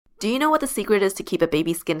Do you know what the secret is to keep a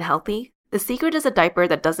baby's skin healthy? The secret is a diaper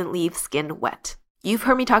that doesn't leave skin wet. You've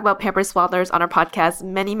heard me talk about Pampers Swaddlers on our podcast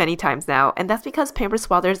many times now, and that's because Pampers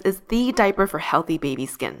Swaddlers is the diaper for healthy baby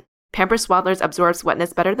skin. Pampers Swaddlers absorbs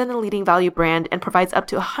wetness better than the leading value brand and provides up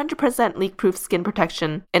to 100% leak-proof skin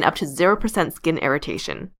protection and up to 0% skin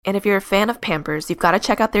irritation. And if you're a fan of Pampers, you've got to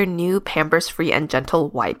check out their new Pampers Free and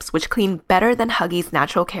Gentle wipes, which clean better than Huggies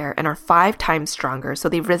Natural Care and are 5 times stronger, so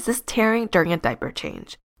they resist tearing during a diaper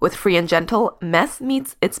change. With Free and Gentle, mess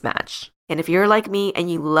meets its match. And if you're like me and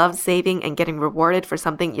you love saving and getting rewarded for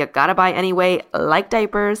something you gotta buy anyway, like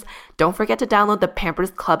diapers, don't forget to download the Pampers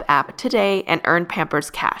Club app today and earn Pampers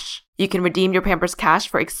Cash. You can redeem your Pampers Cash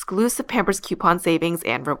for exclusive Pampers coupon savings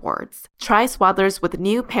and rewards. Try Swaddlers with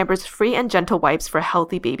new Pampers Free and Gentle wipes for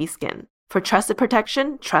healthy baby skin. For trusted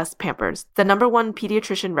protection, trust Pampers, the #1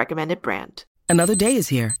 pediatrician recommended brand. Another day is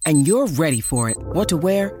here, and you're ready for it. What to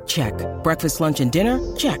wear? Check. Breakfast, lunch, and dinner?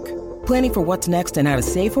 Check. Planning for what's next and how to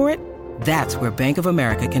save for it? That's where Bank of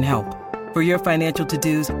America can help. For your financial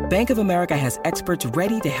to-dos, Bank of America has experts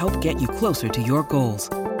ready to help get you closer to your goals.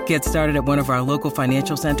 Get started at one of our local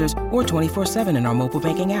financial centers or 24/7 in our mobile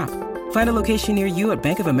banking app. Find a location near you at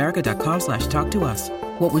bankofamerica.com/talktous.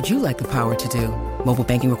 What would you like the power to do? Mobile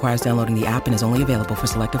banking requires downloading the app and is only available for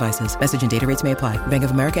select devices. Message and data rates may apply. Bank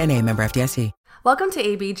of America N.A., member FDIC. Welcome to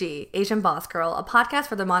ABG, Asian Boss Girl, a podcast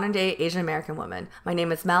for the modern-day Asian American woman. My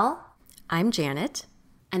name is Mel. I'm Janet.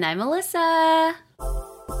 And I'm Alyssa.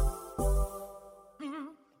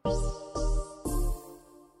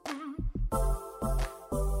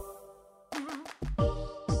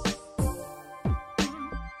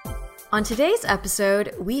 On today's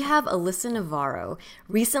episode, we have Alyssa Navarro,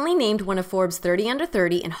 recently named one of Forbes 30 Under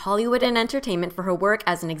 30 in Hollywood and Entertainment for her work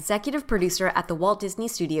as an executive producer at the Walt Disney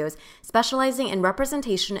Studios, specializing in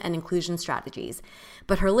representation and inclusion strategies.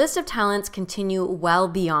 But her list of talents continue well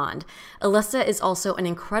beyond. Alyssa is also an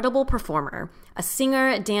incredible performer, a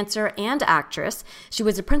singer, dancer, and actress. She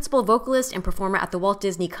was a principal vocalist and performer at the Walt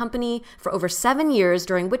Disney Company for over 7 years,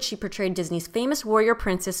 during which she portrayed Disney's famous warrior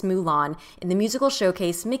princess Mulan in the musical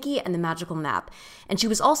showcase Mickey and the Magical Map. And she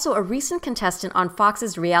was also a recent contestant on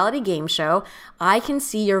Fox's reality game show, I Can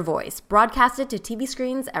See Your Voice, broadcasted to TV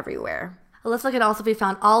screens everywhere. Alyssa can also be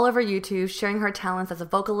found all over YouTube, sharing her talents as a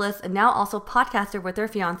vocalist and now also podcaster with her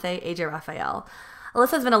fiance, AJ Raphael.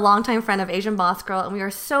 Alyssa has been a longtime friend of Asian Boss Girl, and we are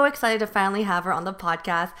so excited to finally have her on the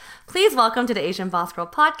podcast. Please welcome to the Asian Boss Girl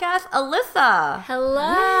podcast, Alyssa.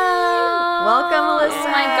 Hello. Welcome, Alyssa.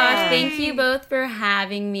 Oh my gosh, thank you both for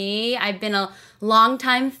having me. I've been a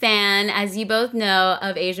longtime fan, as you both know,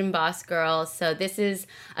 of Asian Boss Girl, so this is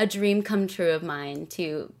a dream come true of mine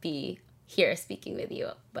to be here speaking with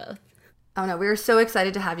you both. Oh no, we were so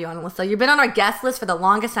excited to have you on, Alyssa. You've been on our guest list for the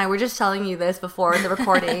longest time. We're just telling you this before the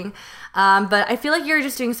recording. But I feel like you're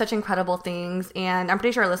just doing such incredible things, and I'm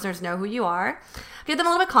pretty sure our listeners know who you are. Give them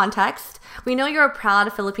a little bit of context. We know you're a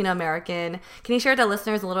proud Filipino American. Can you share with the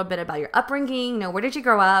listeners a little bit about your upbringing? Where did you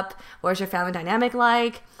grow up? What was your family dynamic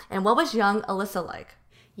like? And what was young Alyssa like?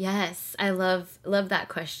 Yes, I love that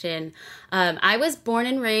question. I was born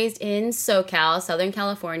and raised in SoCal, Southern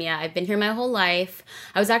California. I've been here my whole life.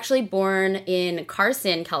 I was actually born in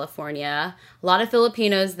Carson, California. A lot of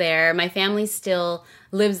Filipinos there. My family still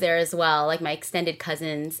lives there as well, like my extended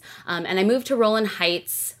cousins. And I moved to Rowland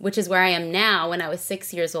Heights, which is where I am now, when I was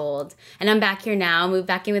 6 years old. And I'm back here now, moved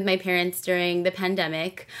back in with my parents during the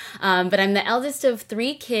pandemic. But I'm the eldest of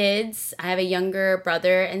 3 kids. I have a younger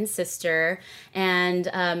brother and sister. And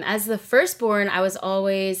as the firstborn, I was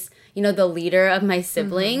always, the leader of my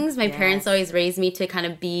siblings. My parents always raised me to kind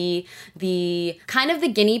of be the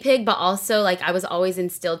guinea pig, but also like I was always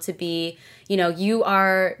instilled to be, you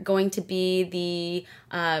are going to be the,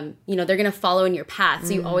 they're going to follow in your path.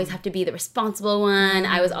 So you always have to be the responsible one.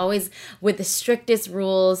 I was always with the strictest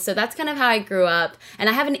rules. So that's kind of how I grew up. And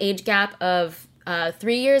I have an age gap of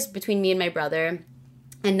 3 years between me and my brother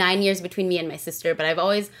and 9 years between me and my sister. But I've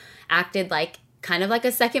always acted kind of like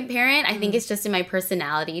a second parent. I think it's just in my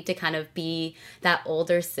personality to kind of be that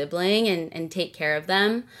older sibling and take care of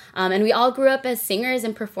them. And we all grew up as singers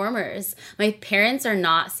and performers. My parents are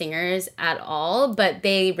not singers at all, but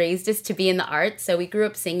they raised us to be in the arts. So we grew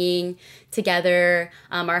up singing together.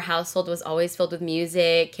 Our household was always filled with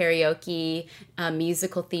music, karaoke,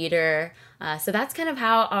 musical theater. So that's kind of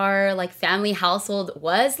how our family household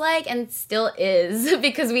was and still is,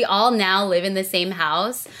 because we all now live in the same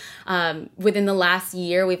house. Within the last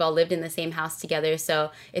year, we've all lived in the same house together.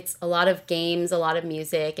 So it's a lot of games, a lot of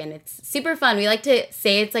music, and it's super fun. We like to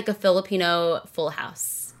say it's like a Filipino full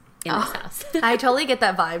house in this house. I totally get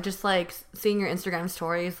that vibe. Just seeing your Instagram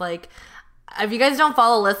stories, If you guys don't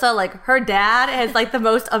follow Alyssa, like her dad is like the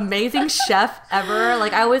most amazing chef ever.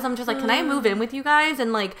 Like I'm just like, can I move in with you guys?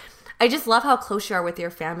 And like, I just love how close you are with your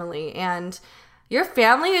family, and your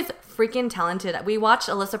family is freaking talented. We watched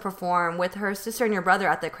Alyssa perform with her sister and your brother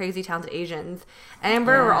at the Crazy Talented Asians, and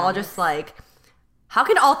we're all just like, how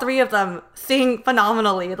can all three of them sing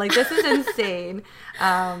phenomenally? Like, this is insane.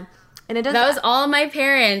 And it does. That was all my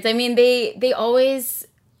parents. I mean, they always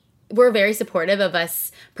were very supportive of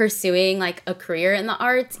us pursuing like a career in the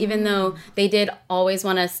arts, even though they did always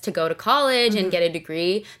want us to go to college and get a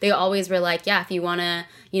degree. They always were like, yeah, if you want to,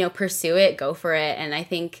 pursue it, go for it. And I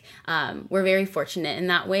think we're very fortunate in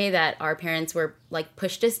that way that our parents were like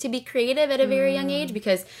pushed us to be creative at a very young age,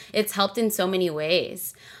 because it's helped in so many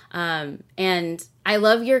ways. And I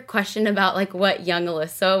love your question about like what young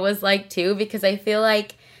Alyssa was like too, because I feel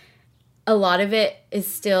like a lot of it is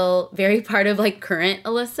still very part of like current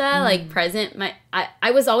Alyssa, like present.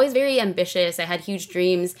 I was always very ambitious. I had huge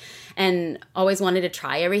dreams and always wanted to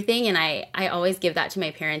try everything. And I always give that to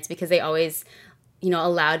my parents, because they always,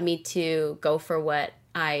 allowed me to go for what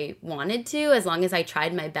I wanted to, as long as I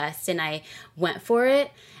tried my best and I went for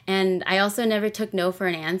it. And I also never took no for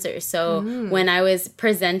an answer. So when I was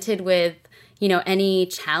presented with, any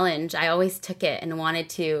challenge, I always took it and wanted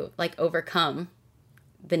to like overcome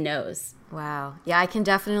the no's. Wow. Yeah, I can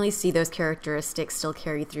definitely see those characteristics still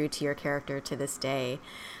carry through to your character to this day.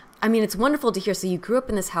 I mean, it's wonderful to hear. So you grew up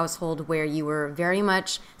in this household where you were very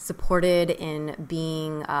much supported in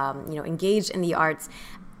being, engaged in the arts.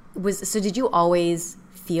 So did you always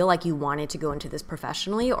feel like you wanted to go into this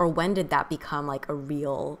professionally, or when did that become like a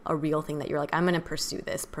real thing that you're like, I'm going to pursue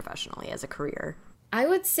this professionally as a career? I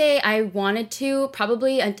would say I wanted to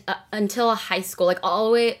probably until high school, like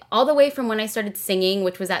all the way from when I started singing,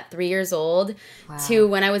 which was at 3 years old, to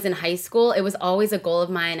when I was in high school. It was always a goal of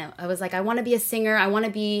mine. I was like, I want to be a singer. I want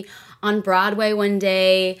to be on Broadway one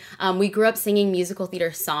day. We grew up singing musical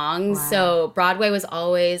theater songs, so Broadway was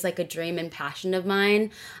always like a dream and passion of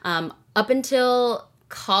mine. Up until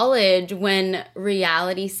college, when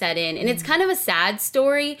reality set in, and it's kind of a sad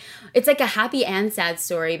story. It's like a happy and sad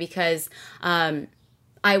story, because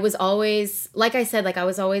I was always, like I said, like I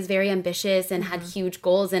was always very ambitious and had huge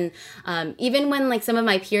goals. And even when like some of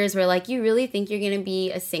my peers were like, you really think you're going to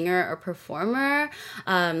be a singer or performer?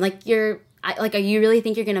 Are you really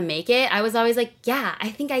think you're going to make it? I was always like, yeah, I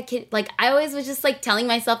think I could. Like, I always was just like telling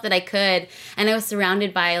myself that I could. And I was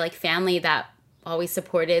surrounded by like family that always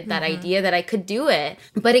supported that idea that I could do it.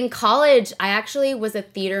 But in college, I actually was a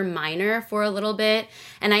theater minor for a little bit.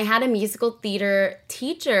 And I had a musical theater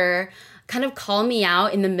teacher kind of call me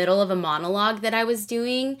out in the middle of a monologue that I was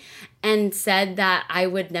doing and said that I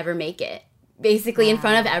would never make it, basically in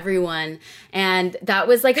front of everyone. And that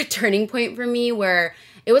was like a turning point for me, where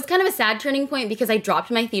it was kind of a sad turning point, because I dropped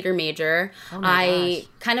my theater major. I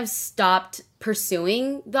kind of stopped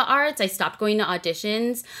pursuing the arts. I stopped going to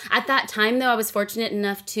auditions. At that time, though, I was fortunate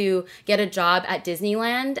enough to get a job at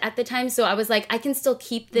Disneyland at the time. So I was like, I can still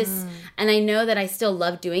keep this, and I know that I still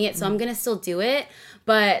love doing it, so I'm going to still do it.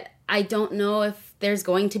 But I don't know if there's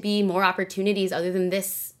going to be more opportunities other than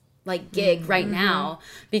this like gig right now,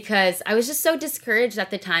 because I was just so discouraged at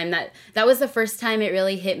the time. That was the first time it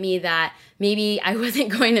really hit me that maybe I wasn't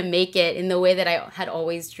going to make it in the way that I had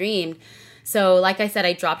always dreamed. So like I said,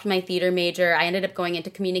 I dropped my theater major. I ended up going into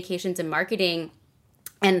communications and marketing.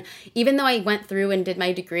 And even though I went through and did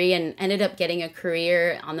my degree and ended up getting a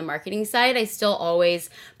career on the marketing side, I still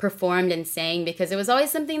always performed and sang, because it was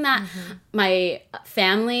always something that my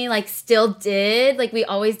family like still did. Like we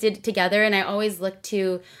always did it together. And I always looked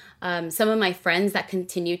to some of my friends that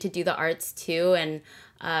continue to do the arts too. And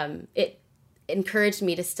it encouraged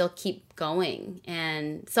me to still keep going.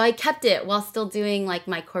 And so I kept it while still doing like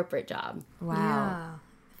my corporate job. Wow. Yeah.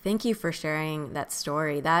 Thank you for sharing that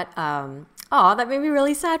story. That that made me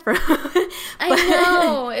really sad for I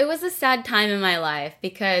know. It was a sad time in my life,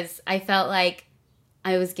 because I felt like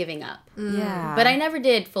I was giving up. Yeah. But I never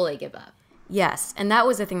did fully give up. Yes, and that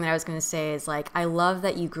was the thing that I was going to say is like, I love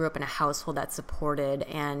that you grew up in a household that supported,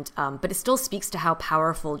 and but it still speaks to how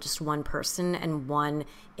powerful just one person and one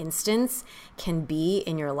instance can be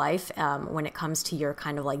in your life when it comes to your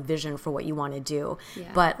kind of like vision for what you want to do.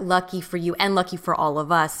 Yeah. But lucky for you, and lucky for all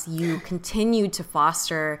of us, you continued to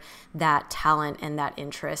foster that talent and that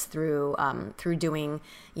interest through doing,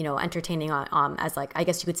 entertaining on as like, I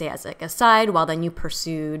guess you could say as like a side, while then you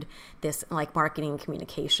pursued this like marketing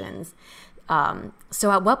communications.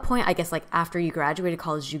 So at what point, I guess, like after you graduated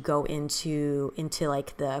college, did you go into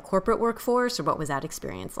like the corporate workforce, or what was that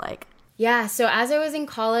experience like? Yeah. So as I was in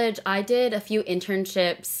college, I did a few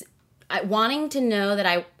internships, wanting to know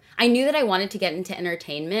that I knew that I wanted to get into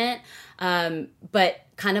entertainment. but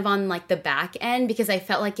kind of on like the back end because I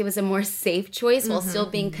felt like it was a more safe choice while still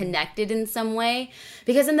being connected in some way.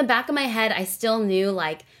 Because in the back of my head, I still knew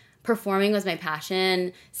like performing was my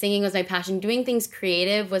passion, singing was my passion, doing things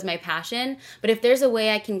creative was my passion. But if there's a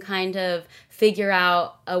way I can kind of figure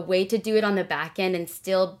out a way to do it on the back end and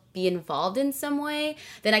still be involved in some way,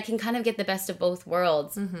 then I can kind of get the best of both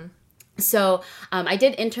worlds. So I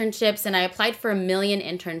did internships and I applied for 1 million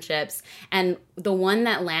internships. And the one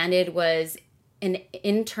that landed was in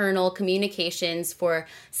internal communications for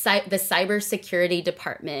the cybersecurity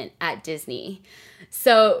department at Disney.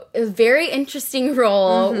 So it was a very interesting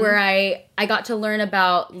role where I got to learn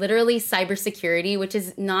about literally cybersecurity, which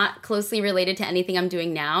is not closely related to anything I'm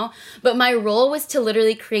doing now. But my role was to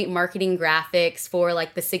literally create marketing graphics for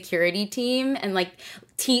like the security team and like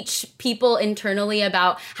teach people internally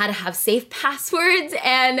about how to have safe passwords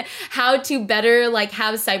and how to better like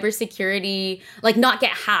have cybersecurity, like not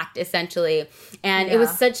get hacked essentially. And it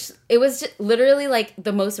was just literally like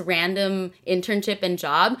the most random internship and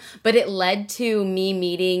job, but it led to me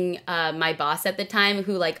meeting my boss at the time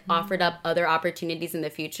who like offered up other opportunities in the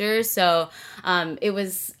future. So it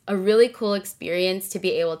was a really cool experience to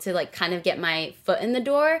be able to like kind of get my foot in the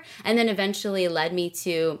door, and then eventually led me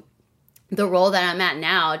to the role that I'm at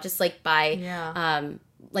now, just like by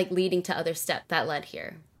like leading to other steps that led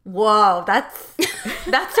here. Whoa, that's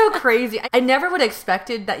so crazy. I never would have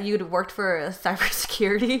expected that you'd worked for a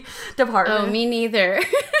cybersecurity department. Oh, me neither.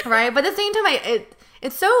 Right? But at the same time,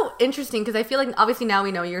 it's so interesting because I feel like obviously now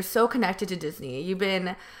we know you're so connected to Disney. You've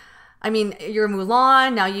been, I mean, you're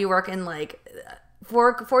Mulan, now you work in like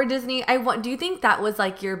for Disney. Do you think that was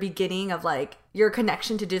like your beginning of like your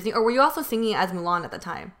connection to Disney, or were you also singing as Mulan at the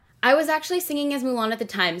time? I was actually singing as Mulan at the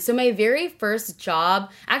time. So my very first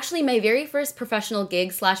job, actually my very first professional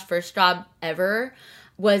gig / first job ever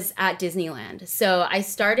was at Disneyland. So I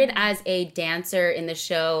started as a dancer in the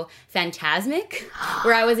show Fantasmic,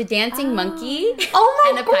 where I was a dancing monkey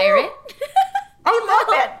and a pirate. I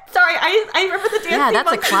love it. Sorry, I remember the dancing Yeah, that's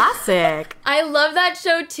monkey. a classic. I love that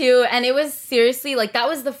show too. And it was seriously like, that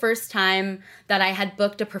was the first time that I had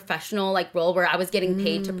booked a professional like role where I was getting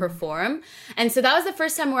paid to perform. And so that was the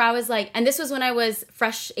first time where I was like, and this was when I was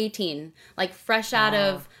fresh 18, like fresh out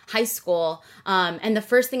of high school. And the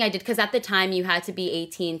first thing I did, because at the time you had to be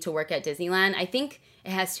 18 to work at Disneyland. I think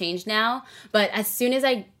it has changed now. But as soon as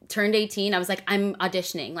I turned 18, I was like, I'm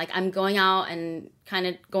auditioning. Like I'm going out and kind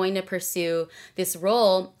of going to pursue this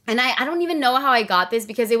role. And I don't even know how I got this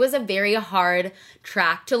because it was a very hard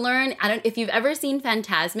track to learn. If you've ever seen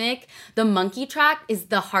Fantasmic, the monkey track is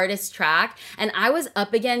the hardest track. And I was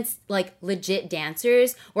up against like legit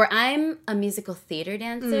dancers where I'm a musical theater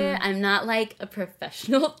dancer. I'm not like a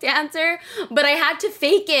professional dancer, but I had to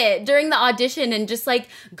fake it during the audition and just like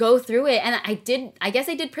go through it. And I guess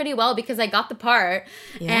I did pretty well because I got the part.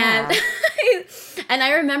 Yeah. And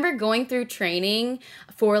I remember going through training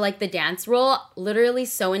for like the dance role, literally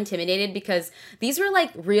so intimidated because these were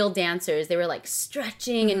like real dancers. They were like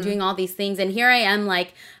stretching and doing all these things. And here I am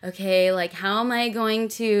like, okay, like how am I going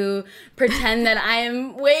to pretend that I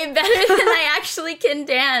am way better than I actually can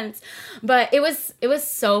dance? But it was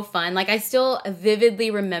so fun. Like I still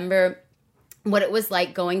vividly remember what it was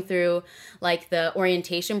like going through like the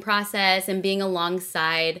orientation process and being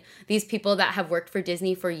alongside these people that have worked for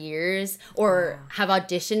Disney for years or have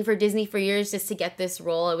auditioned for Disney for years just to get this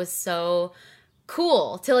role. It was so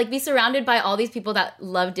cool to like be surrounded by all these people that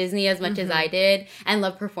love Disney as much as I did and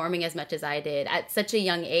love performing as much as I did at such a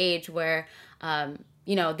young age where,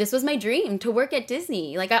 you know, this was my dream to work at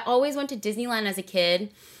Disney. Like I always went to Disneyland as a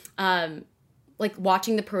kid. Like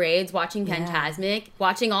watching the parades, watching Fantasmic,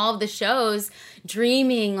 watching all of the shows,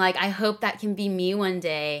 dreaming like I hope that can be me one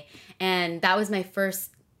day. And that was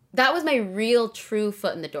my real true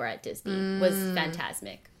foot in the door at Disney was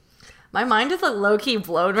Fantasmic. My mind is like low-key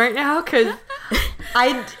blown right now because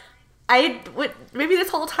maybe this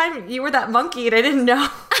whole time you were that monkey and I didn't know.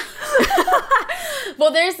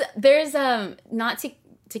 Well, there's not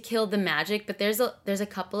to kill the magic, but there's a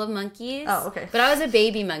couple of monkeys. Oh, okay. But I was a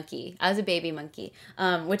baby monkey.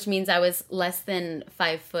 Which means I was less than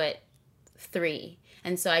 5'3",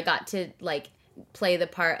 and so I got to like play the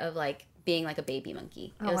part of like being like a baby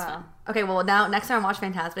monkey. It was fun. Okay, well now next time I watch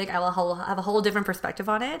Fantasmic, I will have a whole different perspective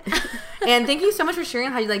on it. And thank you so much for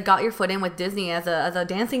sharing how you like got your foot in with Disney as a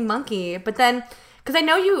dancing monkey. But then, because I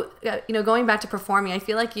know you going back to performing, I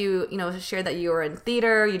feel like you shared that you were in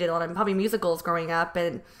theater, you did a lot of probably musicals growing up,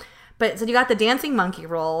 but so you got the dancing monkey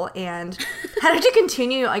role. And how did you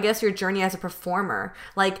continue, I guess, your journey as a performer?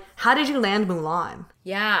 Like, how did you land Mulan?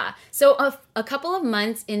 Yeah. So a couple of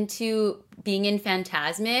months into being in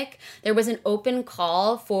Fantasmic, there was an open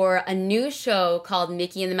call for a new show called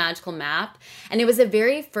Mickey and the Magical Map. And it was the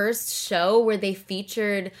very first show where they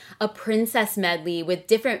featured a princess medley with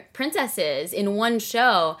different princesses in one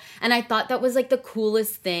show. And I thought that was like the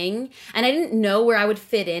coolest thing. And I didn't know where I would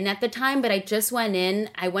fit in at the time, but I just went in.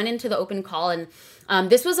 I went into the open call, and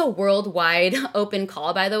this was a worldwide open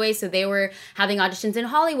call, by the way. So they were having auditions in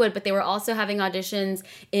Hollywood, but they were also having auditions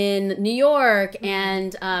in New York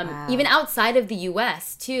and even outside of the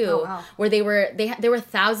U.S. too, where there were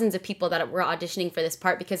thousands of people that were auditioning for this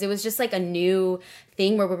part, because it was just like a new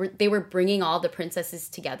thing where they were bringing all the princesses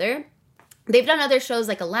together. They've done other shows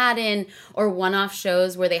like Aladdin or one-off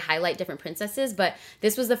shows where they highlight different princesses, but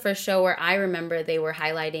this was the first show where I remember they were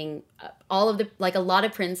highlighting all of a lot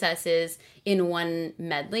of princesses in one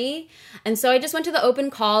medley. And so I just went to the open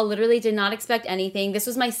call, literally did not expect anything. This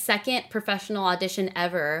was my second professional audition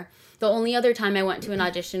ever. The only other time I went to an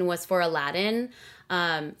audition was for Aladdin,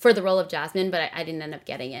 for the role of Jasmine, but I didn't end up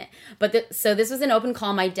getting it. But so this was an open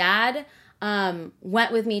call. My dad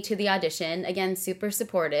went with me to the audition, again, super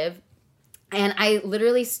supportive. And I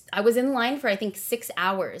was in line for, I think, 6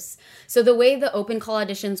 hours. So the way the open call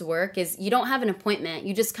auditions work is you don't have an appointment.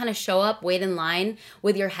 You just kind of show up, wait in line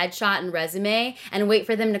with your headshot and resume, and wait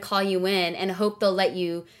for them to call you in and hope they'll let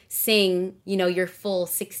you sing, your full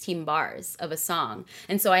 16 bars of a song.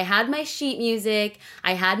 And so I had my sheet music,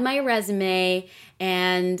 I had my resume,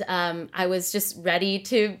 and I was just ready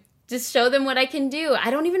to just show them what I can do. I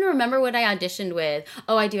don't even remember what I auditioned with.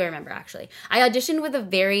 Oh, I do remember, actually. I auditioned with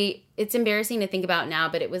it's embarrassing to think about now,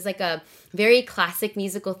 but it was like a very classic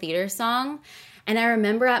musical theater song. And I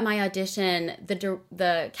remember at my audition,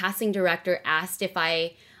 the casting director asked if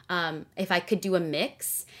I could do a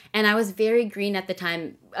mix. And I was very green at the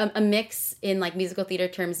time. A mix in like musical theater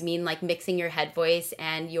terms mean like mixing your head voice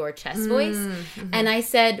and your chest voice. Mm-hmm. And I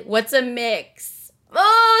said, "What's a mix?"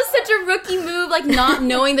 Oh, such a rookie move, like not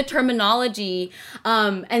knowing the terminology.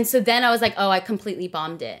 And so then I was like, oh, I completely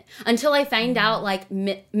bombed it. Until I find out like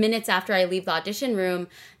minutes after I leave the audition room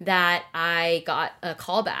that I got a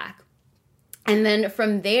call back. And then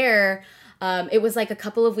from there, it was like a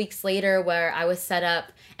couple of weeks later where I was set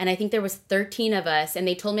up, and I think there was 13 of us, and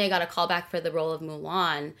they told me I got a call back for the role of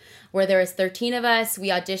Mulan, where there was 13 of us. We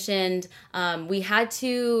auditioned. We had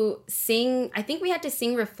to sing, I think we had to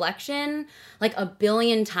sing Reflection like 1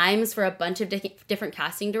 billion times for a bunch of different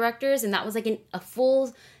casting directors, and that was like a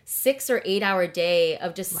full 6 or 8 hour day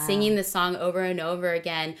of just singing the song over and over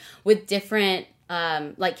again with different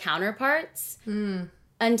like counterparts.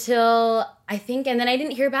 Until I think, and then I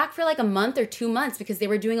didn't hear back for like a month or 2 months because they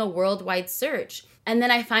were doing a worldwide search. And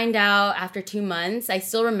then I find out after 2 months, I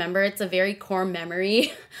still remember, it's a very core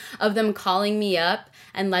memory of them calling me up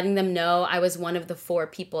and letting them know I was one of the 4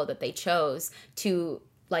 people that they chose to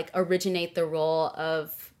like originate the role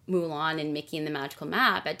of Mulan and Mickey and the Magical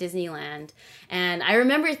Map at Disneyland. And I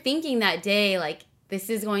remember thinking that day, like, this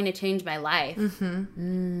is going to change my life.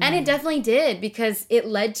 And it definitely did, because it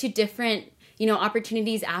led to different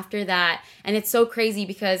opportunities after that. And it's so crazy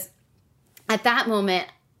because at that moment,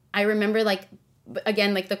 I remember like,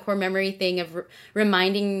 again, like the core memory thing of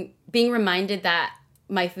being reminded that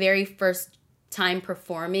my very first time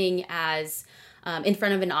performing as in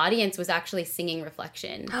front of an audience was actually singing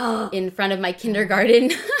Reflection in front of my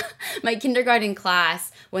kindergarten, my kindergarten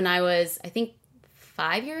class when I was, I think,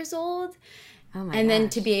 5 years old. Oh my gosh. Then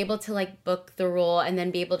to be able to like book the role and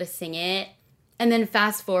then be able to sing it. And then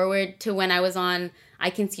fast forward to when I was on I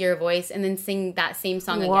Can See Your Voice and then sing that same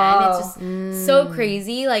song again. It's just so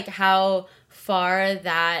crazy, like how far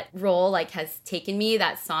that role like has taken me,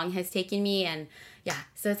 that song has taken me. And yeah,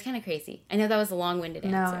 so it's kind of crazy. I know that was a long-winded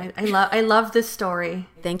answer. No, I love this story.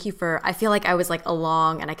 Thank you I feel like I was like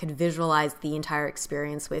along and I could visualize the entire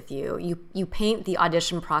experience with you. You paint the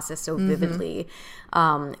audition process so vividly,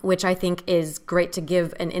 which I think is great to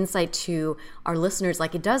give an insight to our listeners.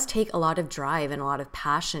 Like, it does take a lot of drive and a lot of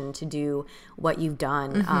passion to do what you've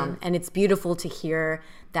done. And it's beautiful to hear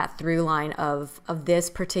that through line of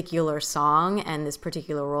this particular song and this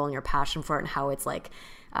particular role and your passion for it and how it's like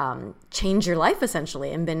changed your life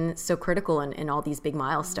essentially and been so critical in all these big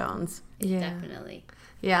milestones. Yeah, definitely.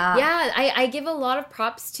 Yeah. I give a lot of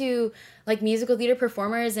props to like musical theater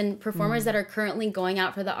performers and performers that are currently going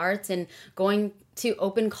out for the arts and going to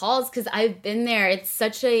open calls, because I've been there. It's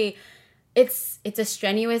such a it's a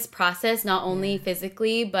strenuous process, not only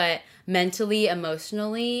physically but mentally,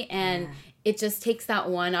 emotionally, and it just takes that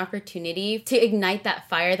one opportunity to ignite that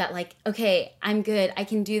fire that like, okay, I'm good, I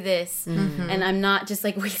can do this. And I'm not just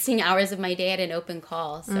like wasting hours of my day at an open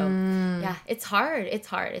call. So yeah, it's hard.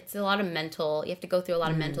 It's a lot of you have to go through a lot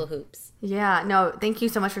of mental hoops. Yeah, no, thank you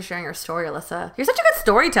so much for sharing your story, Alyssa. You're such a good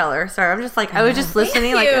storyteller. Sorry, I'm just like, I was just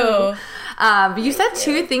listening. Thank you. You said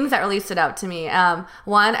two things that really stood out to me.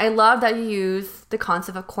 One, I love that you use the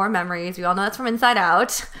concept of core memories. We all know that's from Inside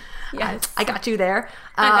Out. Yes. I got you there.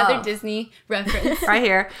 Another Disney reference. Right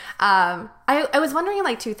here. I was wondering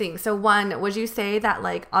like two things. So one, would you say that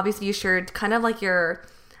like, obviously you shared kind of like your,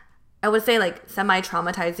 I would say like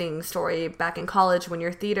semi-traumatizing story back in college when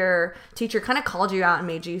your theater teacher kind of called you out and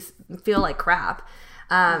made you feel like crap,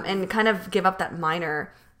 and kind of give up that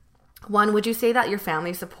minor. One, would you say that your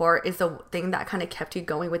family support is the thing that kind of kept you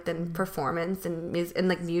going within performance and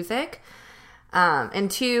like music? And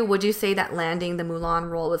two, would you say that landing the Mulan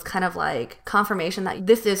role was kind of like confirmation that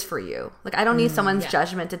this is for you? Like, I don't need someone's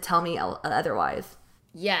judgment to tell me otherwise.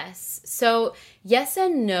 Yes. So yes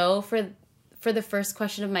and no for the first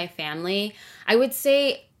question of my family. I would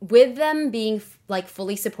say with them being like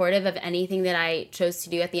fully supportive of anything that I chose to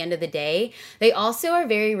do at the end of the day, they also are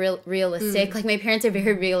very realistic. Like my parents are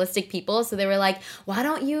very realistic people. So they were like, why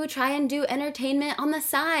don't you try and do entertainment on the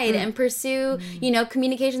side and pursue, you know,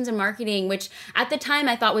 communications and marketing, which at the time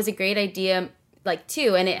I thought was a great idea, like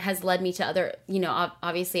too. And it has led me to other, you know,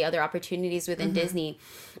 obviously other opportunities within Disney.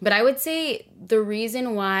 But I would say the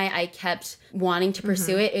reason why I kept wanting to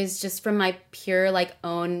pursue it is just from my pure like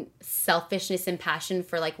own selfishness and passion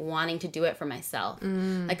for like wanting to do it for myself.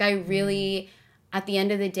 Like I really, at the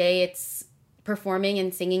end of the day, it's performing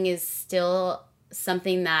and singing is still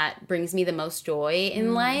something that brings me the most joy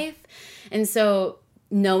in life. And so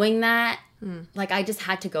knowing that, like I just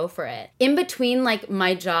had to go for it. In between like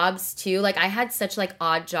my jobs too, like I had such like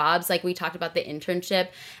odd jobs. Like we talked about the internship,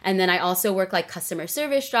 and then I also worked like customer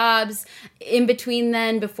service jobs in between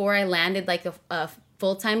then before I landed like a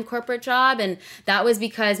full-time corporate job. And that was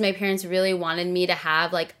because my parents really wanted me to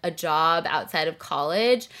have like a job outside of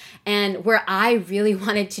college, and where I really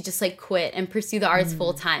wanted to just like quit and pursue the arts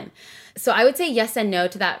full-time. So I would say yes and no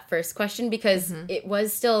to that first question, because it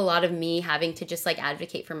was still a lot of me having to just like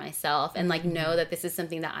advocate for myself and like know that this is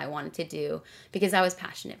something that I wanted to do because I was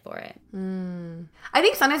passionate for it. I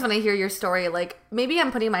think sometimes when I hear your story, like maybe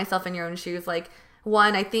I'm putting myself in your own shoes. Like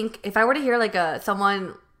one, I think if I were to hear like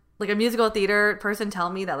someone like a musical theater person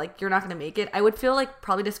tell me that like you're not going to make it, I would feel like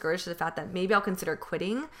probably discouraged to the fact that maybe I'll consider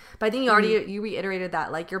quitting. But I think you already you reiterated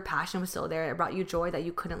that like your passion was still there. It brought you joy that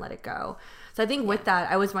you couldn't let it go. So I think with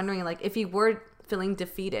that, I was wondering like if you were feeling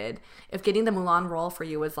defeated, if getting the Mulan role for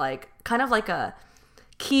you was like kind of like a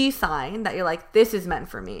key sign that you're like, this is meant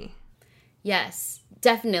for me. Yes,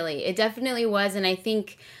 definitely. It definitely was. And I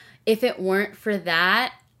think if it weren't for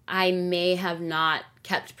that, I may have not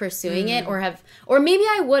kept pursuing it or maybe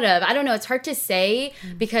I would have. I don't know. It's hard to say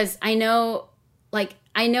because I know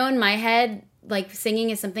in my head, like singing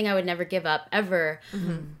is something I would never give up ever.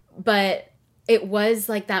 But it was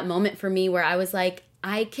like that moment for me where I was like,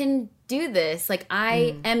 I can do this. Like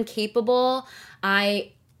I am capable.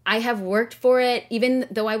 I have worked for it, even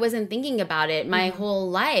though I wasn't thinking about it my whole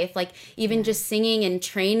life. Like even just singing and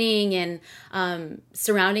training and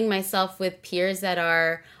surrounding myself with peers that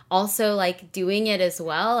are also like doing it as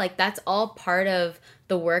well. Like that's all part of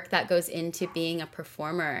the work that goes into being a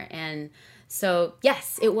performer. And so,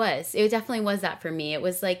 yes, it definitely was that for me. It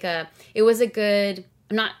was like it was a good,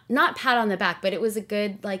 not pat on the back, but it was a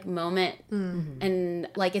good like moment. And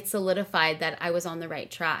like it solidified that I was on the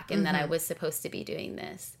right track and that I was supposed to be doing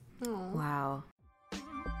this. Wow.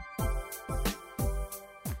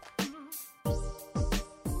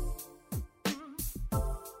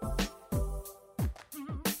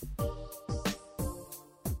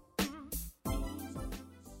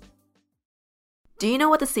 Do you know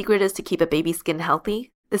what the secret is to keep a baby's skin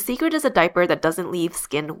healthy? The secret is a diaper that doesn't leave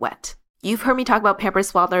skin wet. You've heard me talk about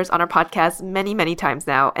Pampers Swaddlers on our podcast many, many times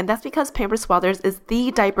now, and that's because Pampers Swaddlers is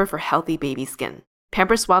the diaper for healthy baby skin.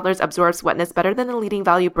 Pampers Swaddlers absorbs wetness better than the leading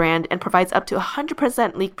value brand and provides up to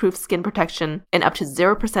 100% leak-proof skin protection and up to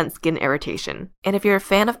 0% skin irritation. And if you're a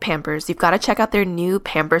fan of Pampers, you've got to check out their new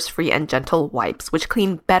Pampers Free and Gentle wipes, which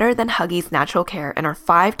clean better than Huggies Natural Care and are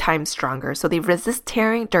 5 times stronger, so they resist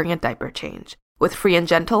tearing during a diaper change. With Free and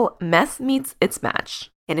Gentle, mess meets its match.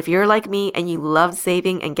 And if you're like me and you love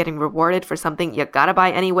saving and getting rewarded for something you gotta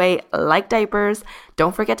buy anyway, like diapers,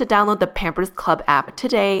 don't forget to download the Pampers Club app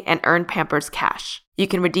today and earn Pampers Cash. You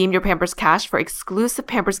can redeem your Pampers Cash for exclusive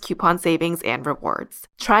Pampers coupon savings and rewards.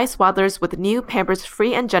 Try Swaddlers with new Pampers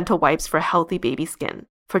Free and Gentle wipes for healthy baby skin.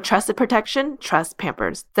 For trusted protection, trust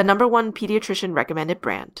Pampers, the #1 pediatrician recommended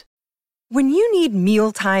brand. When you need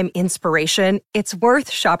mealtime inspiration, it's worth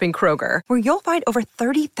shopping Kroger, where you'll find over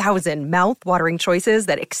 30,000 mouth-watering choices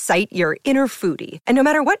that excite your inner foodie. And no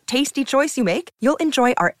matter what tasty choice you make, you'll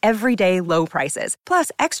enjoy our everyday low prices,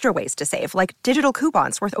 plus extra ways to save, like digital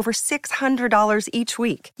coupons worth over $600 each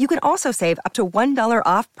week. You can also save up to $1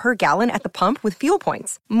 off per gallon at the pump with fuel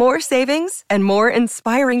points. More savings and more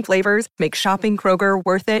inspiring flavors make shopping Kroger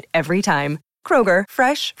worth it every time. Kroger,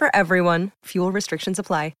 fresh for everyone. Fuel restrictions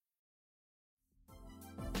apply.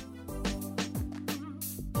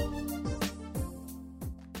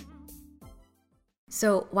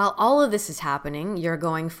 So while all of this is happening, you're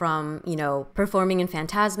going from, performing in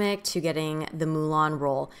Fantasmic to getting the Mulan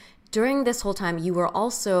role. During this whole time, you were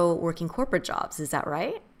also working corporate jobs. Is that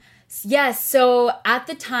right? Yes. So at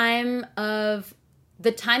the time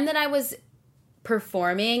that I was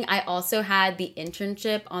performing, I also had the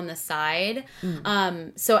internship on the side.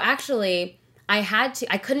 So actually,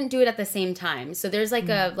 I couldn't do it at the same time. So there's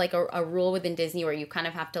a rule within Disney where you kind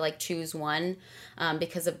of have to choose one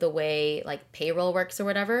because of the way payroll works or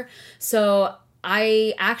whatever. So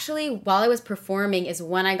I actually, while I was performing is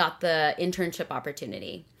when I got the internship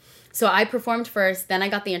opportunity. So I performed first, then I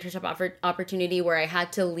got the internship opportunity where I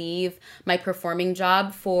had to leave my performing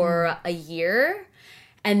job for a year.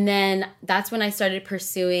 And then that's when I started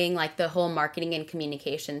pursuing the whole marketing and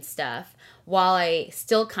communication stuff, while I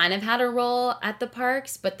still kind of had a role at the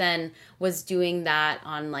parks, but then was doing that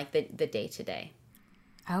on the day-to-day.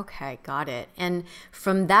 Okay, got it. And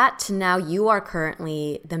from that to now, you are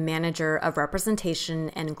currently the manager of representation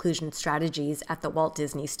and inclusion strategies at the Walt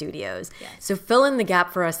Disney Studios. Yes. So fill in the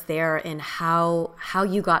gap for us there in how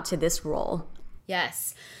you got to this role.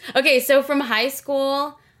 Yes. Okay, so from high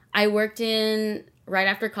school, I right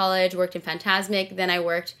after college, worked in Fantasmic. Then I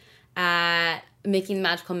worked at Mickey and the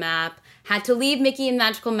Magical Map. Had to leave Mickey and the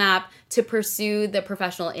Magical Map to pursue the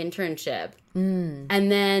professional internship.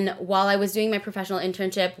 And then while I was doing my professional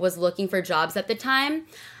internship, was looking for jobs at the time,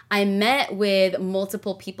 I met with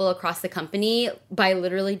multiple people across the company by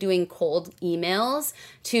literally doing cold emails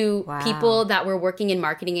to people that were working in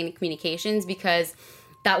marketing and communications, because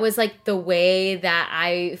that was the way that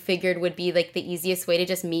I figured would be the easiest way to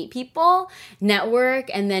just meet people,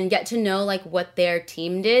 network, and then get to know what their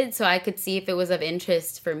team did, so I could see if it was of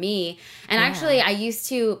interest for me. And actually, I used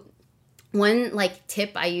to, one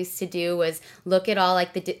tip I used to do was look at all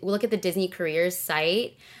look at the Disney Careers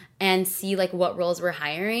site and see what roles we're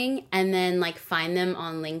hiring, and then find them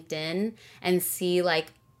on LinkedIn and see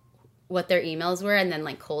what their emails were, and then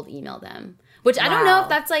cold email them. Which I don't know if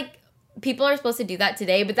that's people are supposed to do that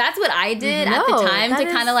today, but that's what I did at the time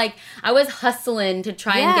to kind of I was hustling to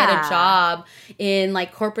try and get a job in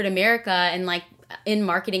corporate America and in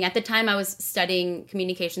marketing. At the time I was studying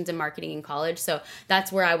communications and marketing in college, so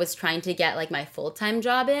that's where I was trying to get my full-time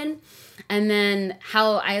job in. And then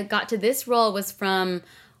how I got to this role was from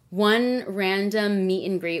one random meet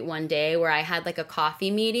and greet one day where I had a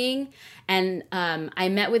coffee meeting, and I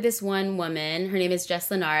met with this one woman. Her name is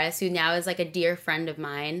Jess Linares, who now is a dear friend of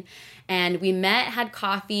mine. And we met, had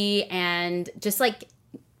coffee, and just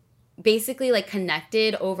basically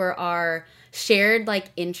connected over our shared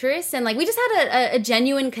interests, and we just had a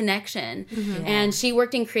genuine connection. And she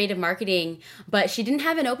worked in creative marketing, but she didn't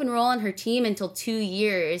have an open role on her team until 2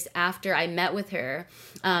 years after I met with her.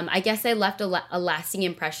 I guess I left a lasting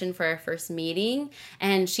impression for our first meeting,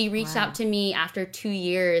 and she reached out to me after 2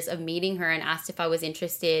 years of meeting her and asked if I was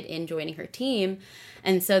interested in joining her team.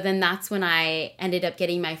 And so then that's when I ended up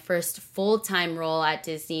getting my first full-time role at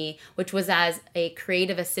Disney, which was as a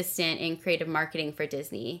creative assistant in creative marketing for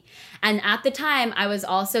Disney. And at the time, I was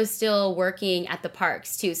also still working at the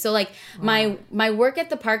parks too. So my work at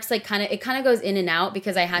the parks it kind of goes in and out,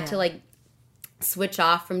 because I had to switch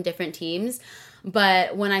off from different teams.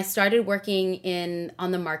 But when I started working on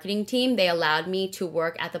the marketing team, they allowed me to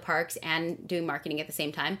work at the parks and doing marketing at the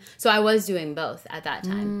same time. So I was doing both at that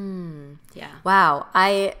time. Yeah. Wow.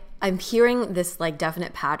 I'm hearing this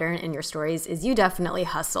definite pattern in your stories is you definitely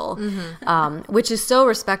hustle, which is so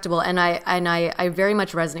respectable. And I very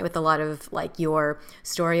much resonate with a lot of your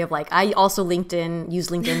story of I also use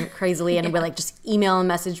LinkedIn crazily, and would just email and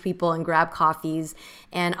message people and grab coffees.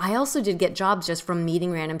 And I also did get jobs just from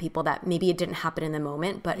meeting random people that maybe it didn't happen in the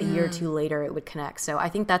moment, but a year or two later it would connect. So I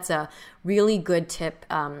think that's a really good tip,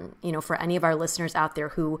 for any of our listeners out there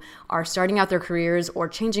who are starting out their careers or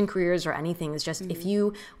changing careers or anything, is just if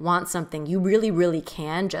you want something, you really, really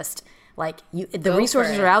can just the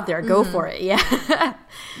resources are out there. Go for it. Yeah.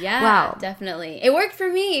 Yeah. Wow. Definitely. It worked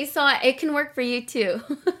for me, so it can work for you too.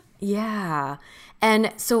 Yeah.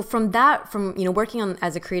 And so from working on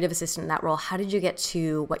as a creative assistant in that role, how did you get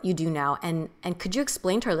to what you do now? And could you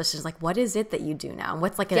explain to our listeners, like, what is it that you do now?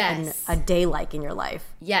 What's like a day like in your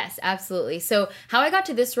life? Yes, absolutely. So how I got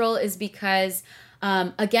to this role is because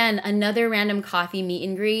again, another random coffee meet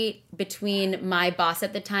and greet between my boss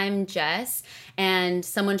at the time, Jess, and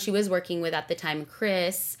someone she was working with at the time,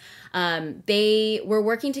 Chris. They were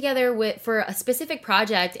working together for a specific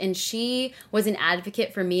project, and she was an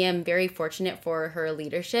advocate for me. I'm very fortunate for her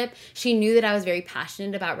leadership. She knew that I was very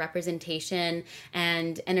passionate about representation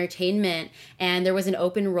and entertainment, and there was an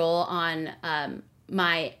open role on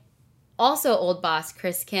my also old boss,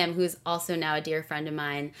 Chris Kim, who's also now a dear friend of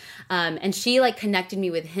mine. And she like connected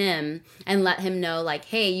me with him and let him know like,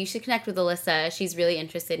 hey, you should connect with Alyssa. She's really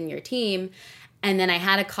interested in your team. And then I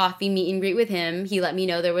had a coffee meet and greet with him. He let me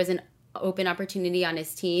know there was an open opportunity on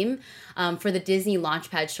his team for the Disney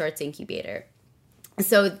Launchpad Shorts Incubator.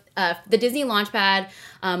 So the Disney Launchpad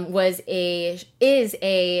is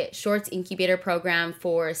a shorts incubator program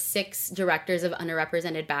for 6 directors of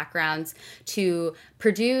underrepresented backgrounds to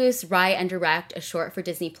produce, write, and direct a short for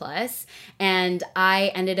Disney Plus. And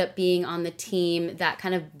I ended up being on the team that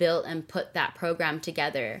kind of built and put that program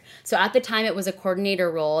together. So at the time, it was a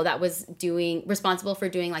coordinator role that was responsible for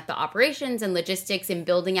doing like the operations and logistics and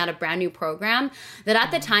building out a brand new program that at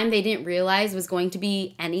the time they didn't realize was going to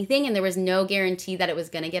be anything, and there was no guarantee that it was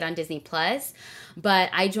going to get on Disney Plus. But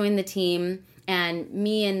I joined the team, and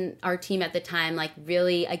me and our team at the time like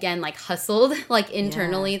really again like hustled like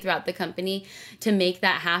internally throughout the company to make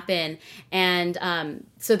that happen. And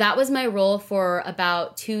so that was my role for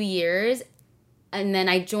about 2 years. And then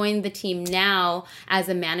I joined the team now as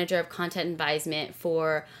a manager of content advisement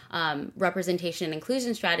for representation and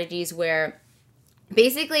inclusion strategies, where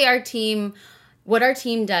basically what our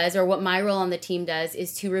team does, or what my role on the team does,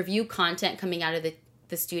 is to review content coming out of the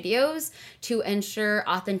studios to ensure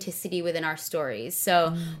authenticity within our stories.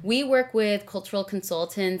 So we work with cultural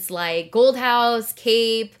consultants like Goldhouse,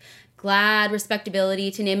 Cape, GLAAD,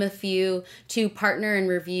 Respectability, to name a few, to partner and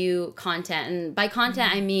review content. And by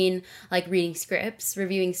content, I mean like reading scripts,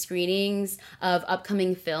 reviewing screenings of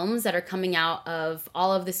upcoming films that are coming out of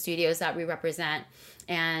all of the studios that we represent.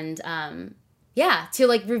 And to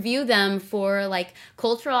like review them for like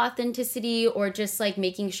cultural authenticity, or just like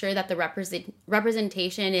making sure that the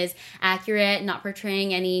representation is accurate, not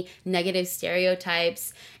portraying any negative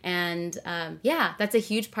stereotypes. And that's a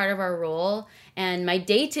huge part of our role. And my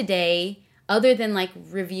day-to-day, other than like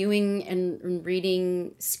reviewing and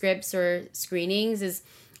reading scripts or screenings, is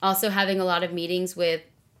also having a lot of meetings with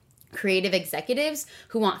creative executives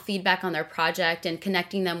who want feedback on their project and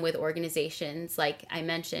connecting them with organizations, like I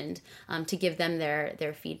mentioned, to give them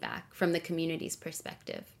their feedback from the community's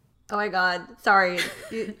perspective. Oh my God. Sorry.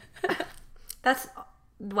 That's,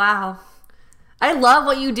 wow. I love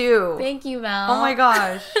what you do. Thank you, Val. Oh my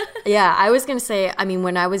gosh. Yeah, I was going to say, I mean,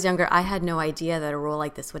 when I was younger, I had no idea that a role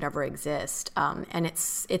like this would ever exist. And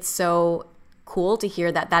it's so cool to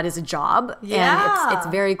hear that is a job. Yeah. And it's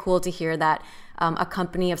very cool to hear that a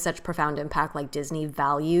company of such profound impact like Disney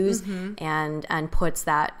values and puts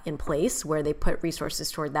that in place, where they put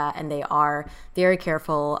resources toward that, and they are very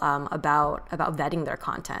careful about vetting their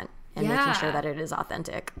content and making sure that it is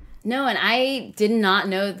authentic. No, and I did not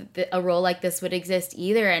know that a role like this would exist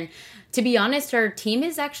either. And to be honest, our team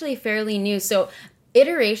is actually fairly new. So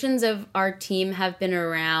iterations of our team have been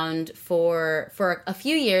around for a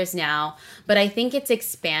few years now, but I think it's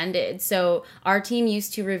expanded. So our team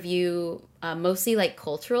used to review mostly like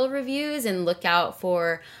cultural reviews and look out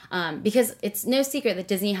for, because it's no secret that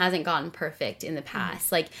Disney hasn't gotten perfect in the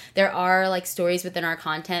past. Like there are like stories within our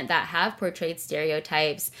content that have portrayed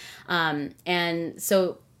stereotypes. And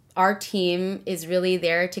so our team is really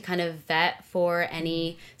there to kind of vet for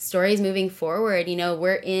any stories moving forward. You know,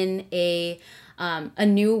 we're in a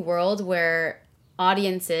new world where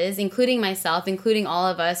audiences, including myself, including all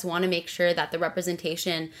of us, want to make sure that the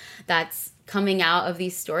representation that's coming out of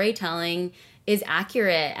these storytelling is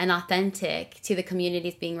accurate and authentic to the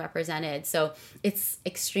communities being represented. So it's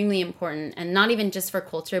extremely important, and not even just for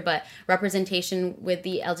culture, but representation with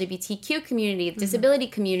the LGBTQ community, disability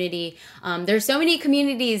community. There's so many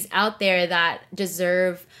communities out there that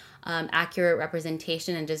deserve accurate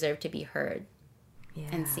representation and deserve to be heard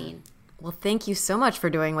and seen. Well, thank you so much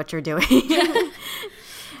for doing what you're doing.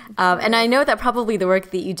 And I know that probably the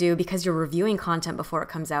work that you do, because you're reviewing content before it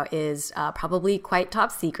comes out, is probably quite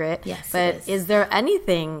top secret. Yes, but is there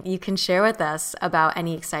anything you can share with us about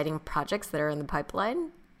any exciting projects that are in the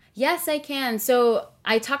pipeline? Yes, I can. So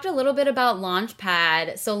I talked a little bit about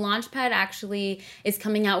Launchpad. So Launchpad actually is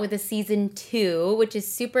coming out with a season 2, which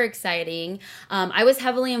is super exciting. I was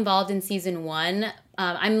heavily involved in season 1.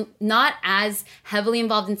 I'm not as heavily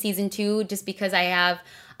involved in season 2 just because I have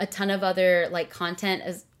a ton of other like content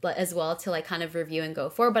as well to like kind of review and go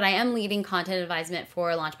for, but I am leading content advisement for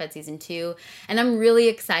Launchpad season 2, and I'm really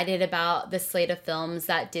excited about the slate of films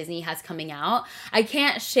that Disney has coming out. I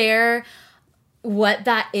can't share what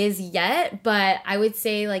that is yet, but I would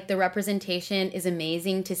say like the representation is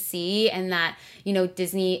amazing to see, and that, you know,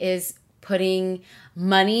 Disney is putting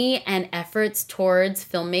money and efforts towards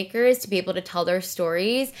filmmakers to be able to tell their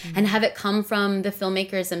stories and have it come from the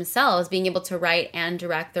filmmakers themselves being able to write and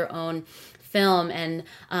direct their own film, and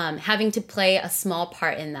having to play a small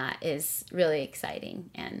part in that is really exciting,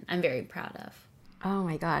 and I'm very proud of. Oh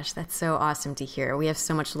my gosh, that's so awesome to hear. We have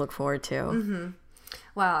so much to look forward to.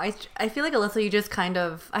 Wow, I feel like, Alyssa, you just kind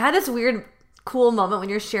of... I had this weird, cool moment when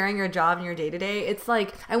you're sharing your job and your day-to-day. It's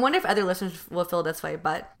like, I wonder if other listeners will feel this way,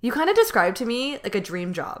 but you kind of described to me like a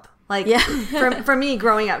dream job. Like, for me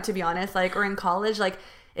growing up, to be honest, like, or in college, like,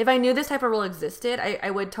 if I knew this type of role existed,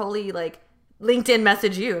 I would totally, like, LinkedIn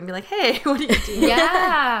message you and be like, hey, what are you doing?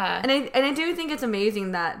 Yeah. And I do think it's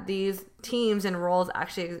amazing that these teams and roles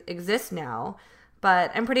actually exist now.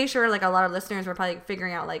 But I'm pretty sure like a lot of listeners were probably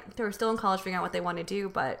figuring out, like, they were still in college figuring out what they want to do.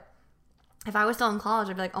 But if I was still in college,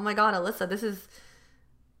 I'd be like, oh my God, Alyssa, this is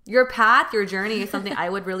your path, your journey is something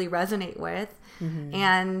I would really resonate with.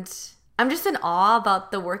 And I'm just in awe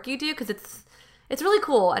about the work you do, because it's really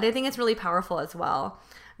cool. And I think it's really powerful as well.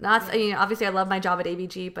 Not, you know, obviously I love my job at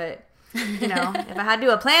ABG, but you know, if I had to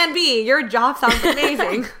do a plan B, your job sounds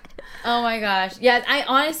amazing. Oh my gosh. Yeah, I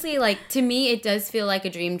honestly, like, to me, it does feel like a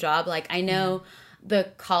dream job. Like, I know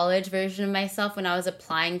the college version of myself when I was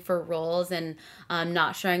applying for roles and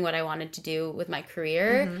not showing what I wanted to do with my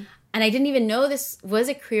career. And I didn't even know this was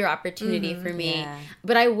a career opportunity for me. Yeah.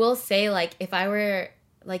 But I will say, like, if I were,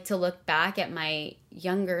 like, to look back at my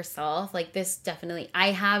younger self, like, this definitely,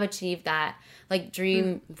 I have achieved that, like,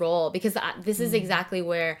 dream role, because this is exactly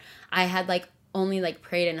where I had, like, only, like,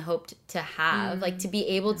 prayed and hoped to have, like, to be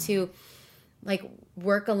able to, like,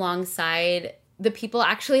 work alongside the people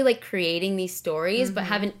actually, like, creating these stories, but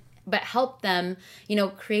help them, you know,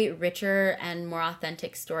 create richer and more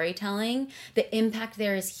authentic storytelling. The impact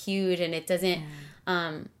there is huge, and it doesn't,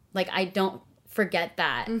 like, I don't forget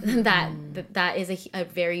that, that is a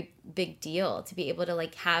very big deal to be able to,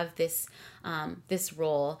 like, have this this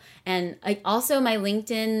role. And also my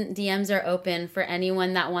LinkedIn DMs are open for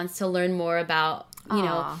anyone that wants to learn more about, you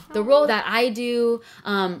know, the role that I do.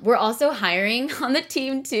 We're also hiring on the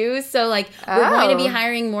team too. So, like, we're going to be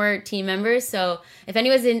hiring more team members. So if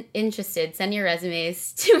anyone's interested, send your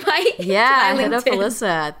resumes to my to my hit up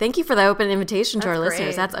Alyssa. Thank you for the open invitation to our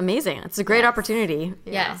listeners. That's amazing. It's a great opportunity.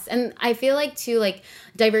 Yes. And I feel like too, like,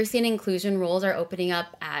 diversity and inclusion roles are opening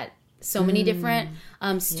up at so many different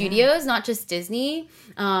studios, not just Disney.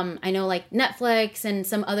 I know, like, Netflix and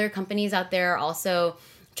some other companies out there are also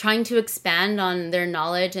trying to expand on their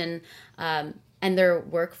knowledge and their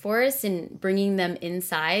workforce and bringing them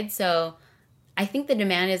inside. So I think the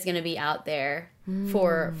demand is going to be out there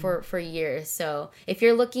for years. So if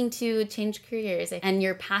you're looking to change careers and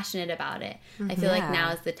you're passionate about it, I feel like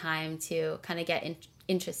now is the time to kind of get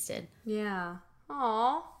interested. Yeah.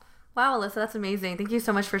 Aw. Wow, Alyssa, that's amazing. Thank you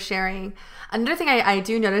so much for sharing. Another thing I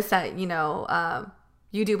do notice that, you know,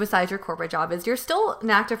 you do besides your corporate job is you're still an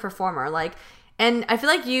active performer. Like, and I feel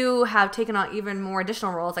like you have taken on even more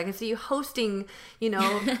additional roles. Like, I see you hosting, you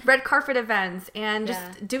know, red carpet events and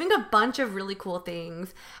just doing a bunch of really cool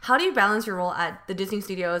things. How do you balance your role at the Disney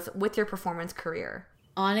Studios with your performance career?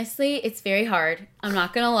 Honestly, it's very hard. I'm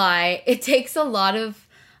not going to lie. It takes a lot of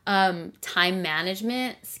time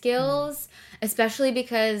management skills, especially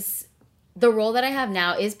because the role that I have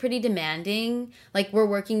now is pretty demanding. Like, we're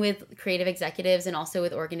working with creative executives and also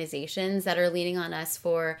with organizations that are leaning on us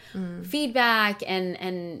for feedback.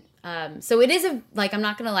 And so it is I'm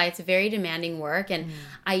not going to lie, it's a very demanding work. And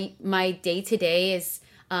my day-to-day is,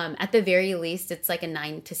 at the very least, it's like a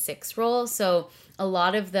 9 to 6 role. So a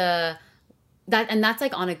lot of that's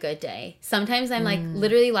like on a good day. Sometimes I'm like,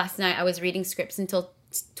 literally last night I was reading scripts until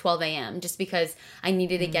 12 a.m. just because I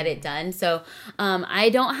needed to get it done. So I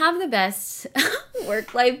don't have the best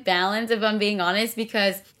work-life balance, if I'm being honest,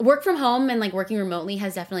 because work from home and, like, working remotely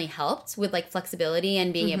has definitely helped with, like, flexibility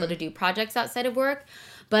and being able to do projects outside of work.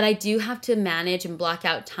 But I do have to manage and block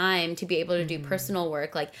out time to be able to do personal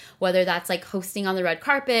work, like whether that's, like, hosting on the red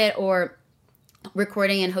carpet or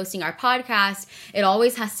recording and hosting our podcast, it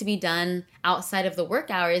always has to be done outside of the work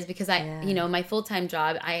hours because my full-time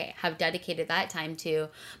job, I have dedicated that time to.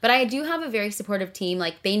 But I do have a very supportive team.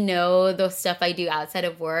 Like, they know the stuff I do outside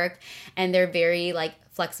of work, and they're very like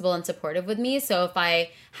flexible and supportive with me. So if I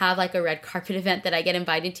have like a red carpet event that I get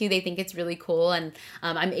invited to, they think it's really cool, and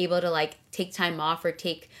I'm able to like take time off or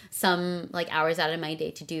take some like hours out of my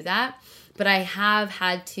day to do that. But I have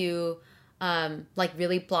had to like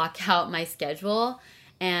really block out my schedule,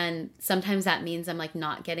 and sometimes that means I'm like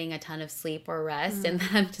not getting a ton of sleep or rest, and then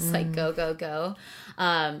I'm just like go,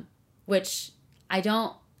 which I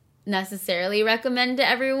don't necessarily recommend to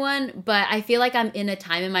everyone, but I feel like I'm in a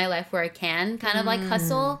time in my life where I can kind of like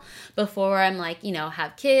hustle before I'm like,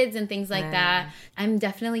 have kids and things like that. I'm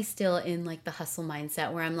definitely still in like the hustle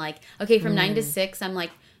mindset where I'm like, okay, from 9 to 6, I'm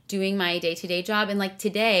like doing my day-to-day job, and like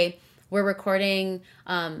today we're recording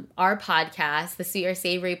our podcast, the Sweet or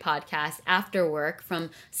Savory podcast, after work from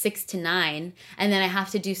 6 to 9. And then I have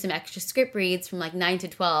to do some extra script reads from like 9 to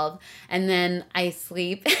 12. And then I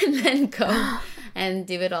sleep and then go and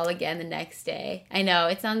do it all again the next day. I know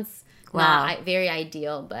it sounds not very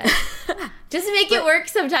ideal, but just make it work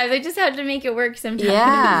sometimes. I just have to make it work sometimes.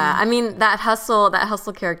 Yeah. I mean, that hustle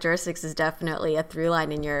characteristics is definitely a through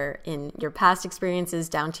line in your past experiences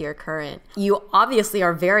down to your current. You obviously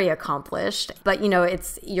are very accomplished, but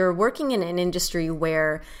you're working in an industry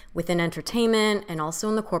where within entertainment and also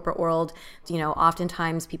in the corporate world,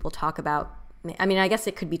 oftentimes people talk about, I mean, I guess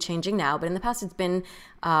it could be changing now, but in the past it's been,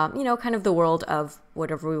 kind of the world of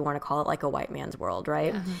whatever we want to call it, like a white man's world,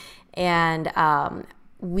 right? Mm-hmm. And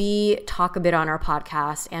we talk a bit on our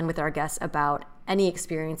podcast and with our guests about any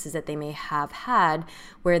experiences that they may have had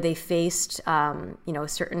where they faced,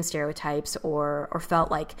 certain stereotypes or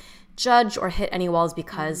felt like judged or hit any walls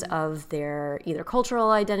because of their either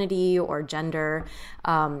cultural identity or gender.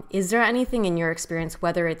 Is there anything in your experience,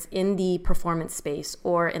 whether it's in the performance space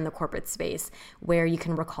or in the corporate space, where you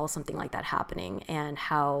can recall something like that happening and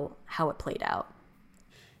how it played out?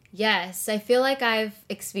 Yes, I feel like I've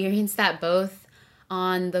experienced that both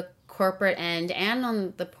on the corporate end and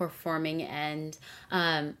on the performing end.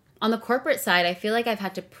 On the corporate side, I feel like I've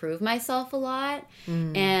had to prove myself a lot,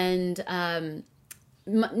 and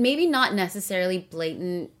maybe not necessarily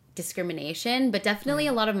blatant discrimination, but definitely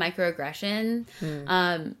a lot of microaggression,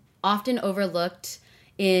 often overlooked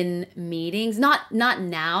in meetings. Not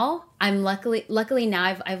now. I'm luckily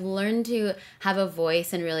now I've learned to have a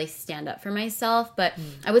voice and really stand up for myself. But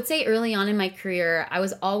I would say early on in my career, I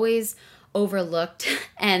was always overlooked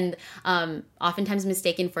and oftentimes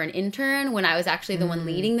mistaken for an intern when I was actually the one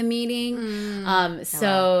leading the meeting.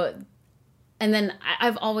 And then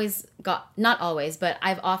I've always got, not always, but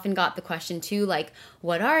I've often got the question too, like,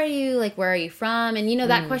 what are you? Like, where are you from? And,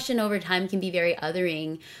 that question over time can be very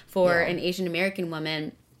othering for an Asian American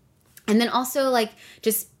woman. And then also, like,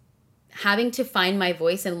 just having to find my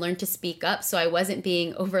voice and learn to speak up so I wasn't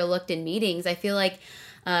being overlooked in meetings. I feel like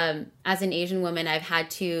as an Asian woman, I've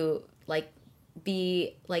had to, like,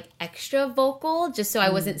 be, like, extra vocal just so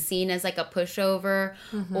I wasn't seen as, like, a pushover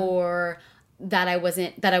or that I was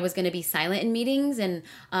going to be silent in meetings. And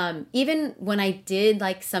even when I did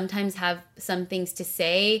like sometimes have some things to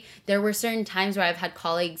say, there were certain times where I've had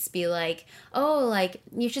colleagues be like, oh, like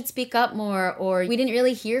you should speak up more, or we didn't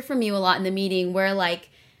really hear from you a lot in the meeting, where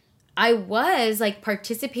like I was like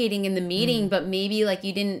participating in the meeting, but maybe like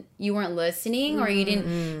you weren't listening, or you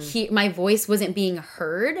didn't hear, my voice wasn't being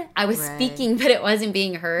heard. I was speaking, but it wasn't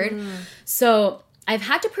being heard. So I've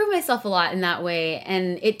had to prove myself a lot in that way,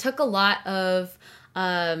 and it took a lot of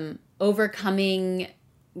overcoming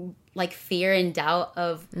like fear and doubt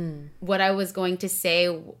of what I was going to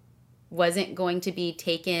say wasn't going to be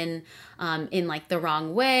taken in like the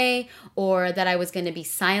wrong way, or that I was going to be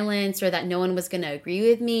silenced, or that no one was going to agree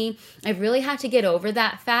with me. I've really had to get over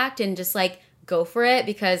that fact and just like go for it,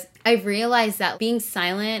 because I've realized that being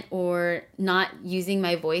silent or not using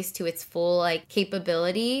my voice to its full like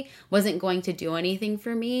capability wasn't going to do anything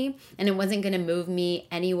for me, and it wasn't going to move me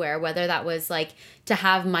anywhere, whether that was like to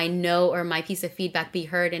have my no or my piece of feedback be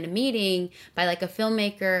heard in a meeting by like a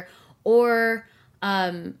filmmaker, or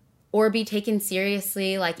be taken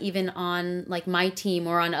seriously, like even on like my team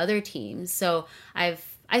or on other teams. So I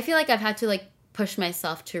feel like I've had to like push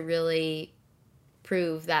myself to really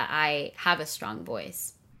prove that I have a strong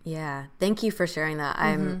voice. Yeah, thank you for sharing that.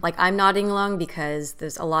 I'm nodding along because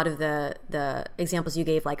there's a lot of the examples you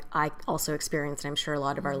gave, like I also experienced, and I'm sure a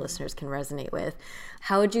lot of our listeners can resonate with.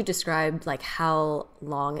 How would you describe like how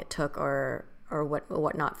long it took or or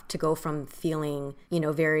whatnot to go from feeling,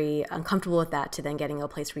 very uncomfortable with that to then getting to a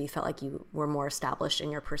place where you felt like you were more established in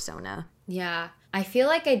your persona? Yeah. I feel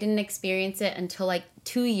like I didn't experience it until like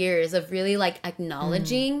 2 years of really like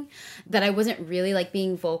acknowledging that I wasn't really like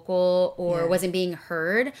being vocal or wasn't being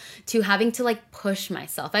heard, to having to like push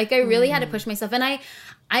myself. Like I really had to push myself. And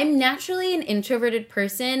I'm naturally an introverted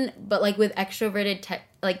person, but like with extroverted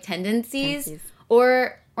tendencies.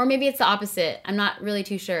 Or maybe it's the opposite. I'm not really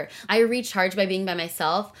too sure. I recharge by being by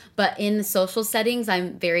myself, but in social settings,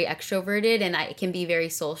 I'm very extroverted and I can be very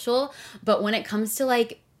social. But when it comes to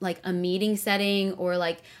like a meeting setting, or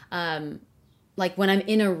like when I'm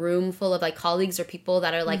in a room full of like colleagues or people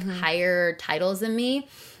that are like higher titles than me,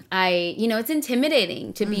 it's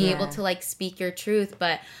intimidating to be able to like speak your truth.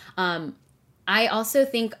 But I also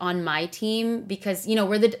think on my team, because,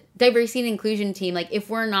 we're the diversity and inclusion team, like if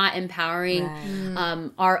we're not empowering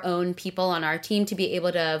our own people on our team to be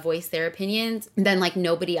able to voice their opinions, then like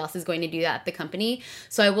nobody else is going to do that at the company.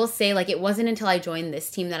 So I will say, like, it wasn't until I joined this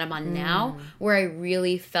team that I'm on now where I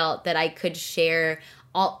really felt that I could share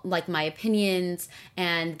all like my opinions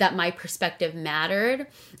and that my perspective mattered.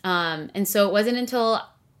 And so it wasn't until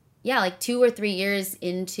like 2 or 3 years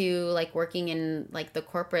into like working in like the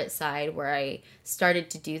corporate side where I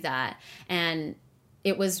started to do that. And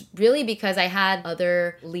it was really because I had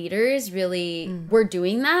other leaders really were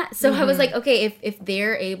doing that. So I was like, okay, if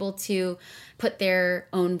they're able to put their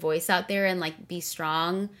own voice out there and like be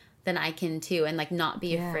strong, then I can too, and like not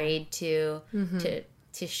be afraid to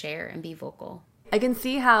share and be vocal. I can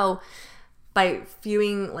see how by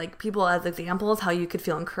viewing like people as examples, how you could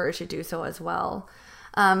feel encouraged to do so as well.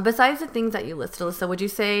 Besides the things that you listed, Alyssa, would you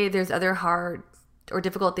say there's other hard or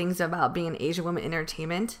difficult things about being an Asian woman in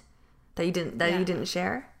entertainment that you didn't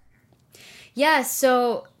share? Yeah,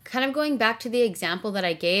 so kind of going back to the example that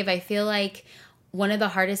I gave, I feel like one of the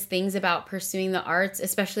hardest things about pursuing the arts,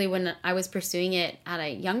 especially when I was pursuing it at a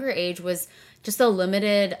younger age, was just a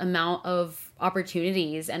limited amount of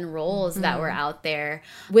opportunities and roles that were out there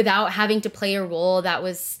without having to play a role that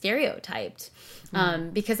was stereotyped.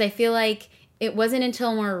 Because I feel like it wasn't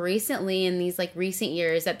until more recently, in these like recent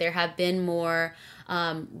years, that there have been more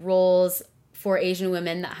roles for Asian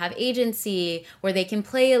women that have agency, where they can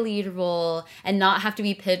play a lead role and not have to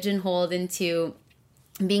be pigeonholed into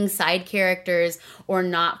being side characters or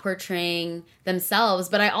not portraying themselves.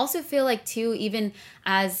 But I also feel like too, even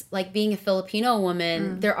as like being a Filipino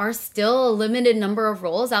woman, there are still a limited number of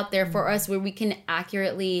roles out there for us where we can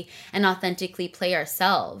accurately and authentically play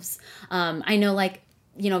ourselves. I know like,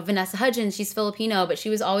 Vanessa Hudgens, she's Filipino, but she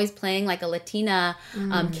was always playing like a Latina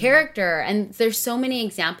character. And there's so many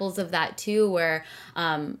examples of that too, where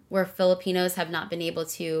Filipinos have not been able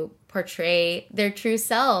to portray their true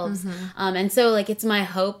selves. And so like, it's my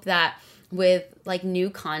hope that with like new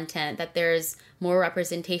content, that there's more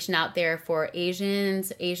representation out there for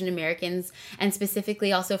Asians, Asian Americans, and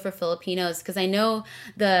specifically also for Filipinos, because I know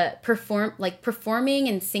the performing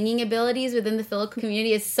and singing abilities within the Filipino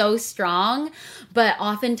community is so strong, but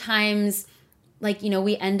oftentimes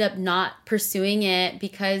we end up not pursuing it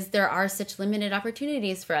because there are such limited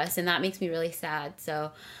opportunities for us, and that makes me really sad.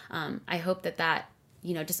 So I hope that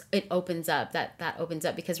just it opens up, that opens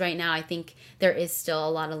up, because right now I think there is still a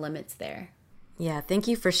lot of limits there. Yeah, thank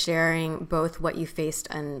you for sharing both what you faced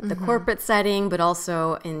in the corporate setting, but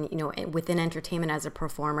also in within entertainment as a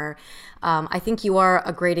performer. I think you are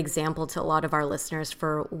a great example to a lot of our listeners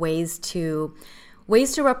for ways to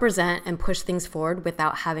represent and push things forward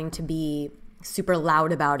without having to be super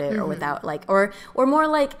loud about it, or without like or more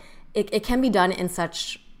like it can be done in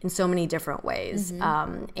so many different ways.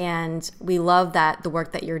 And we love that the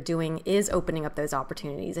work that you're doing is opening up those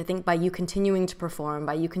opportunities. I think by you continuing to perform,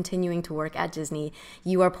 by you continuing to work at Disney,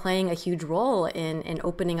 you are playing a huge role in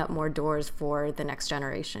opening up more doors for the next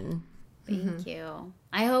generation. Thank you.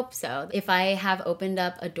 I hope so. If I have opened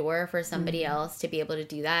up a door for somebody else to be able to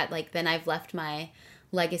do that, like then I've left my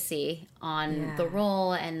legacy on the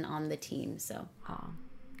role and on the team. So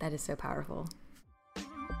that is so powerful.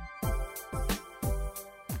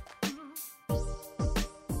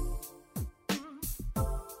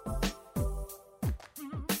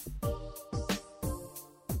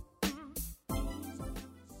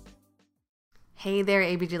 Hey there,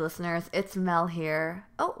 ABG listeners. It's Mel here.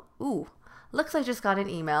 Looks like I just got an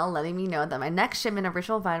email letting me know that my next shipment of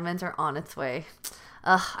Ritual vitamins are on its way.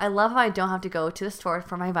 I love how I don't have to go to the store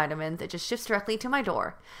for my vitamins. It just ships directly to my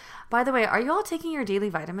door. By the way, are you all taking your daily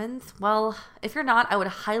vitamins? Well, if you're not, I would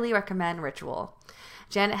highly recommend Ritual.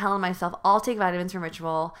 Janet, Helen, and myself all take vitamins from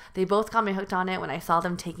Ritual. They both got me hooked on it when I saw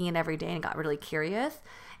them taking it every day and got really curious.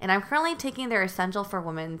 and I'm currently taking their Essential for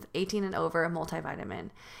Women's 18 and Over multivitamin.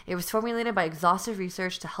 It was formulated by exhaustive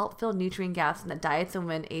research to help fill nutrient gaps in the diets of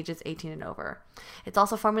women ages 18 and over. It's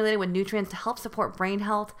also formulated with nutrients to help support brain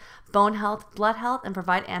health, bone health, blood health, and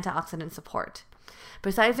provide antioxidant support.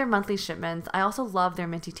 Besides their monthly shipments, I also love their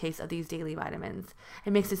minty taste of these daily vitamins.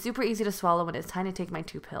 It makes it super easy to swallow when it's time to take my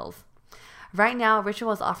 2 pills. Right now,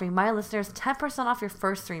 Ritual is offering my listeners 10% off your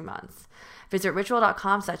first 3 months. Visit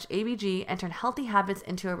ritual.com/ABG and turn healthy habits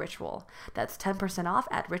into a ritual. That's 10% off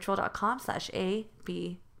at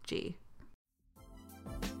ritual.com/ABG.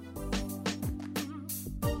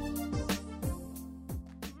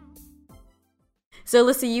 So,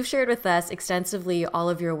 Alyssa, you've shared with us extensively all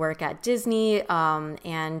of your work at Disney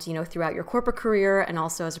and, throughout your corporate career and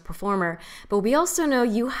also as a performer. But we also know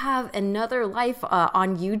you have another life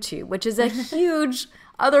on YouTube, which is a huge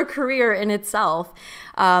other career in itself.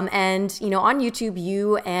 On YouTube,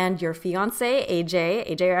 you and your fiance,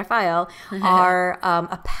 AJ Raphael, are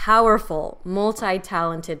a powerful,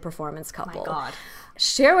 multi-talented performance couple. Oh my God.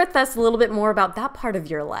 Share with us a little bit more about that part of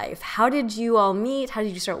your life. How did you all meet? How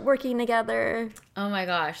did you start working together? Oh my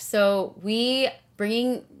gosh. So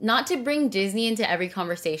not to bring Disney into every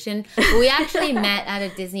conversation, but we actually met at a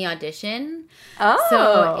Disney audition. Oh.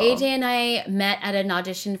 So AJ and I met at an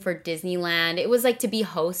audition for Disneyland. It was like to be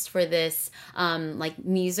host for this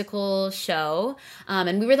musical show.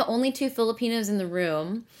 And we were the only 2 Filipinos in the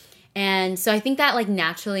room. And so I think that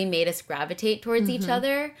naturally made us gravitate towards each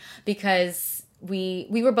other because we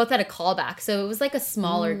were both at a callback, so it was like a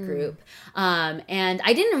smaller group. And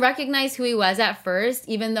I didn't recognize who he was at first,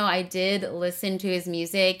 even though I did listen to his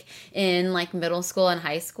music in middle school and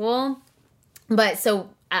high school. But so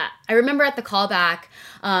I remember at the callback,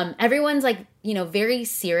 everyone's very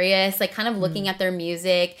serious, kind of looking at their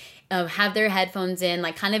music, have their headphones in,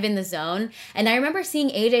 kind of in the zone. And I remember seeing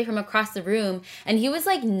AJ from across the room, and he was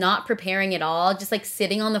not preparing at all, just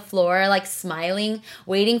sitting on the floor, smiling,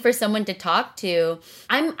 waiting for someone to talk to.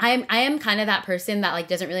 I am kind of that person that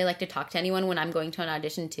doesn't really like to talk to anyone when I'm going to an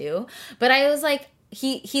audition too. But I was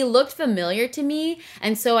he looked familiar to me,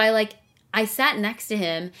 and so I sat next to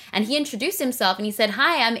him, and he introduced himself, and he said,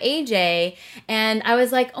 "Hi, I'm AJ." And I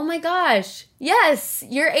was like, "Oh my gosh, yes,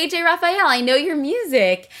 you're AJ Raphael. I know your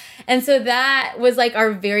music." And so that was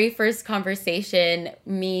our very first conversation,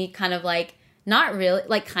 me kind of not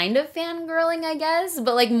really, kind of fangirling, I guess,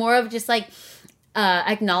 but more of just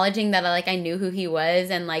acknowledging that I knew who he was,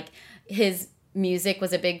 and his music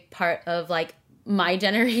was a big part of my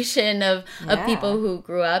generation of people who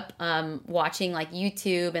grew up watching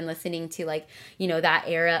YouTube and listening to that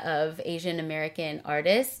era of Asian American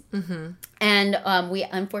artists. And we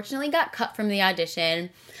unfortunately got cut from the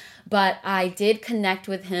audition, but I did connect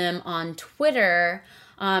with him on Twitter.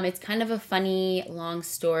 It's kind of a funny long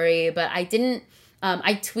story, but I tweeted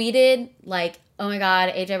 "Oh my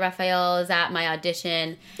God, AJ Raphael is at my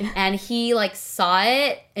audition." And he saw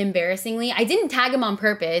it embarrassingly. I didn't tag him on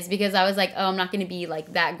purpose because I was oh, I'm not going to be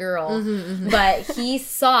that girl. But he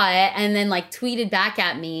saw it and then tweeted back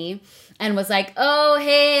at me and was "Oh,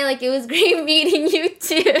 hey, it was great meeting you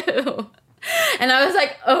too." And I was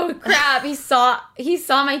 "Oh crap, he saw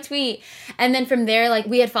my tweet." And then from there,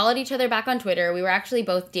 we had followed each other back on Twitter. We were actually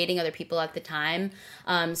both dating other people at the time.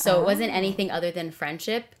 So it wasn't anything other than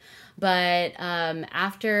friendship. But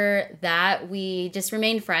after that, we just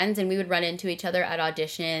remained friends, and we would run into each other at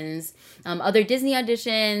auditions, other Disney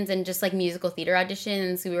auditions, and just musical theater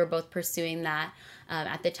auditions. We were both pursuing that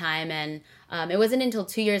at the time. And it wasn't until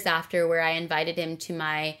 2 years after where I invited him to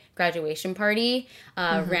my graduation party,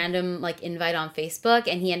 random invite on Facebook,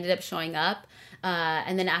 and he ended up showing up.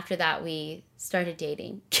 And then after that, we started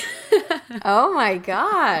dating. Oh my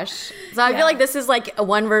gosh. So I feel like this is a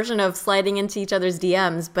one version of sliding into each other's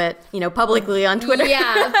DMs, but, publicly on Twitter.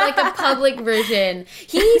 Yeah, it's a public version.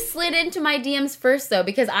 He slid into my DMs first, though,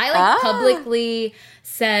 because I publicly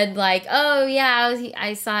said "Oh yeah,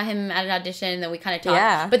 I saw him at an audition," and then we kind of talked.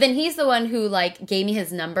 Yeah. But then he's the one who gave me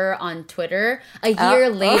his number on Twitter a year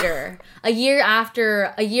later, a year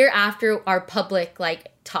after our public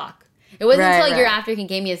talk. It wasn't until a year after he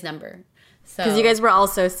gave me his number. Because you guys were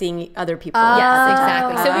also seeing other people. Yes,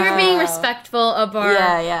 exactly. So we were being respectful of our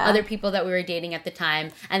other people that we were dating at the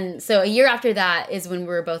time. And so a year after that is when we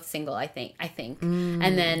were both single, I think.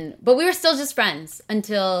 And then, but we were still just friends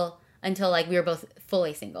until we were both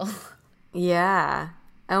fully single. Yeah.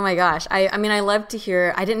 Oh my gosh. I mean, I love to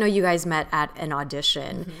hear, I didn't know you guys met at an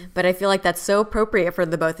audition, but I feel like that's so appropriate for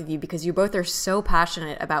the both of you because you both are so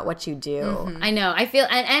passionate about what you do. I know. I feel,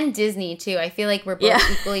 and Disney too. I feel like we're both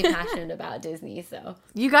equally passionate about Disney, so.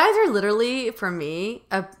 You guys are literally, for me,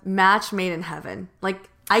 a match made in heaven.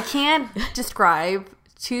 I can't describe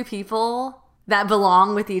two people that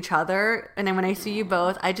belong with each other. And then when I see you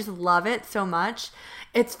both, I just love it so much.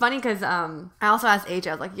 It's funny because I also asked AJ,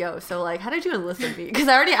 I was like, yo, so like, how did you and Alyssa meet? Because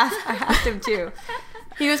I asked him too.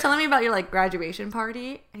 He was telling me about your like graduation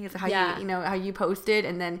party, and he was like, how you posted,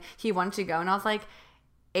 and then he wanted to go, and I was like,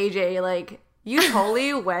 AJ, like, you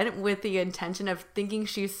totally went with the intention of thinking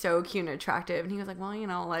she's so cute and attractive, and he was like,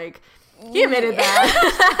 well, like. He admitted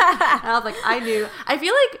that. And I was like, I knew. I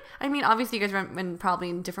feel like, I mean, obviously you guys were in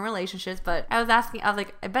probably in different relationships, but I was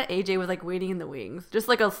like, I bet AJ was like waiting in the wings, just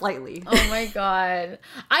like a slightly. Oh my God.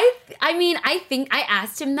 I think I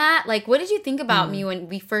asked him that, like, what did you think about me when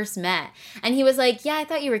we first met? And he was like, yeah, I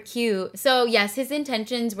thought you were cute. So yes, his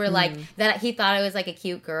intentions were like that he thought I was like a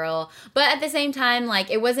cute girl. But at the same time,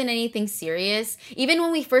 like, it wasn't anything serious. Even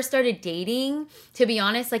when we first started dating, to be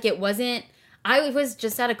honest, like, I was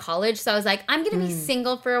just out of college, so I was like, I'm going to be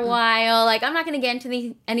single for a while. Like, I'm not going to get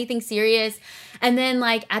into anything serious. And then,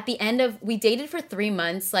 like, at the end of, we dated for 3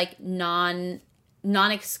 months, like,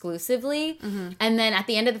 non-exclusively. And then at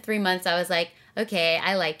the end of the 3 months, I was like, okay,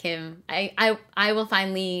 I like him. I will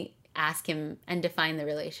finally ask him and define the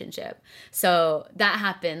relationship. So that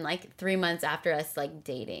happened, like, 3 months after us, like,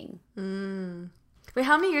 dating. Wait,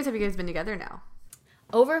 how many years have you guys been together now?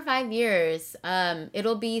 Over 5 years.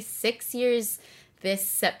 It'll be 6 years this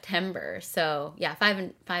September. So yeah, five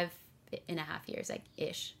and a half years, like,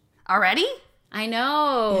 ish. Already? I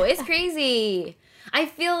know. It's crazy. I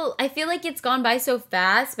feel like it's gone by so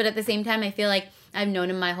fast, but at the same time, I feel like I've known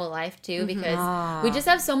him my whole life too, because we just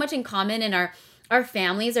have so much in common, and our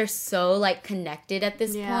families are so like connected at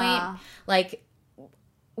this point. Like,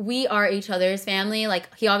 we are each other's family.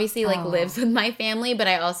 Like, he obviously like lives with my family, but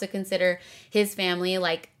I also consider his family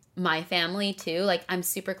like my family too. Like, I'm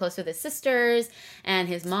super close with his sisters and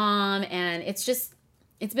his mom, and it's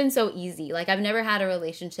been so easy. Like, I've never had a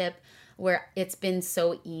relationship where it's been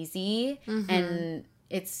so easy, and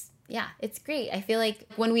it's great. I feel like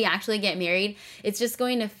when we actually get married, it's just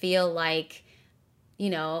going to feel like,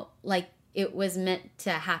 like it was meant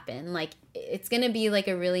to happen. Like, it's going to be like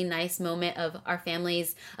a really nice moment of our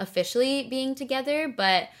families officially being together,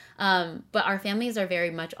 but our families are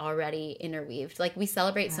very much already interweaved. Like, we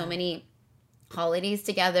celebrate so many holidays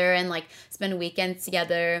together and like spend weekends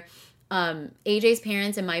together. AJ's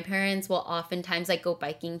parents and my parents will oftentimes like go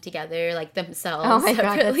biking together, like themselves. Oh my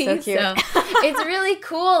separately. God, that's so cute. So it's really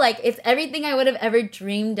cool. Like, it's everything I would have ever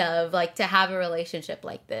dreamed of, like, to have a relationship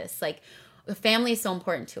like this. Like, the family is so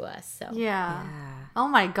important to us. So yeah. Oh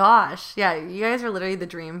my gosh. Yeah, you guys are literally the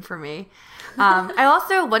dream for me. I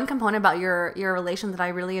also, one component about your relation that I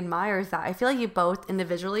really admire is that I feel like you both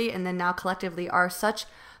individually and then now collectively are such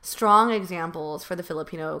strong examples for the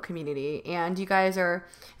Filipino community. And you guys are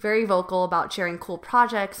very vocal about sharing cool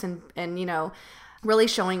projects and really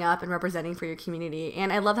showing up and representing for your community.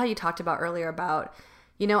 And I love how you talked about earlier about,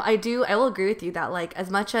 I will agree with you that, like,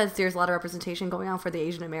 as much as there's a lot of representation going on for the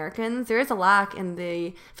Asian Americans, there is a lack in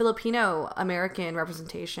the Filipino American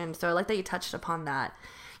representation. So I like that you touched upon that.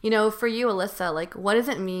 For you, Alyssa, like, what does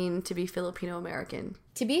it mean to be Filipino American?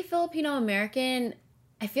 To be Filipino American,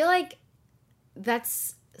 I feel like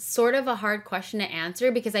that's sort of a hard question to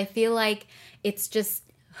answer, because I feel like it's just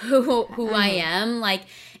who I am. Like,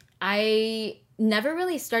 I never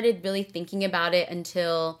really started really thinking about it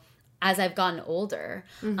until as I've gotten older.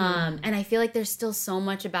 And I feel like there's still so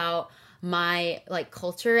much about my like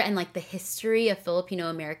culture and like the history of Filipino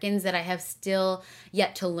Americans that I have still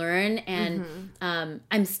yet to learn. And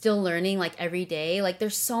I'm still learning like every day. Like,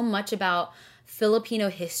 there's so much about Filipino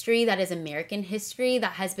history that is American history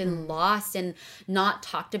that has been lost and not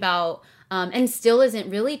talked about, and still isn't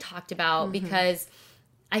really talked about, because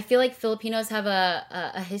I feel like Filipinos have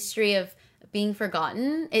a history of being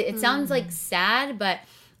forgotten. It sounds like sad, but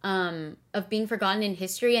of being forgotten in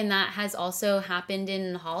history, and that has also happened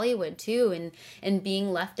in Hollywood too, and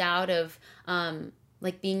being left out of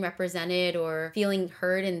like being represented or feeling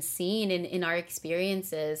heard and seen in our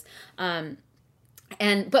experiences. But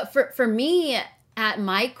for me, at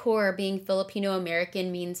my core, being Filipino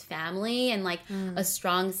American means family and like a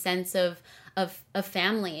strong sense of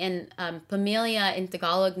family, and pamilya in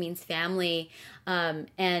Tagalog means family,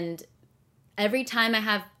 and every time I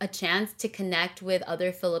have a chance to connect with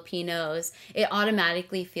other Filipinos, it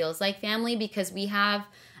automatically feels like family, because we have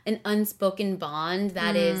an unspoken bond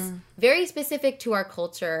that is very specific to our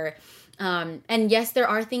culture. And yes, there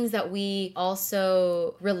are things that we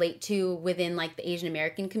also relate to within like the Asian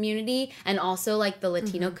American community, and also like the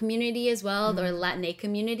Latino community as well, or Latinx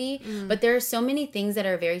community. But there are so many things that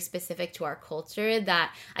are very specific to our culture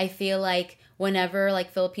that I feel like whenever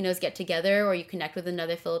like Filipinos get together or you connect with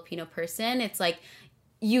another Filipino person, it's like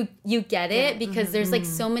you get it because there's like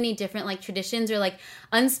so many different like traditions or like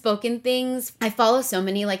unspoken things. I follow so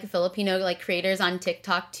many like Filipino like creators on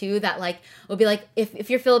TikTok too that like will be like,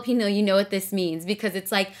 if you're Filipino, you know what this means, because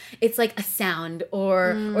it's like a sound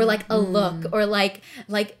or like a look or like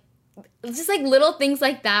just like little things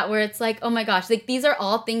like that where it's like, oh my gosh, like these are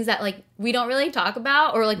all things that like we don't really talk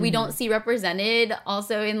about or like we don't see represented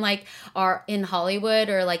also in like in Hollywood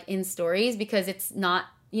or like in stories, because it's not,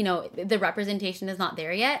 you know, the representation is not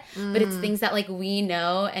there yet, but it's things that like we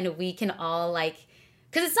know and we can all like,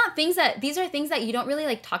 because it's not things that, these are things that you don't really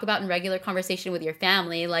like talk about in regular conversation with your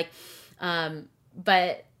family, like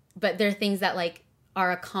but they're things that like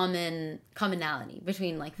are a commonality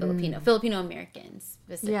between like Filipino Americans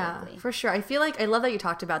specifically. Yeah, for sure. I feel like I love that you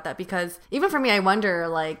talked about that, because even for me, I wonder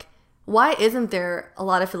like, why isn't there a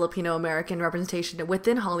lot of Filipino American representation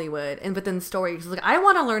within Hollywood and within stories? Like, I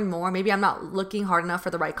want to learn more. Maybe I'm not looking hard enough for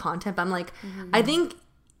the right content, but I'm like, I think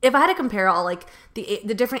if I had to compare all like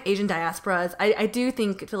the different Asian diasporas, I do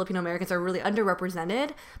think Filipino Americans are really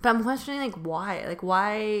underrepresented. But I'm questioning like why? Like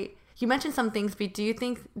why? You mentioned some things, but do you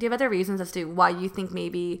have other reasons as to why you think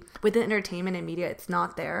maybe within entertainment and media it's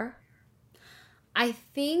not there? I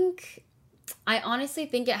honestly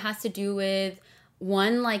think it has to do with,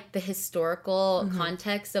 one, like the historical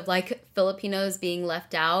context of like Filipinos being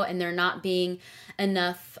left out and there not being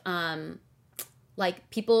enough like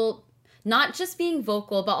people not just being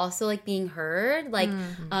vocal but also like being heard. Like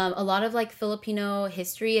a lot of like Filipino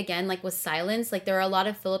history again like was silenced. Like there are a lot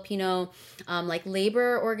of Filipino like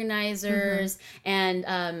labor organizers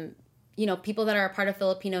and you know, people that are a part of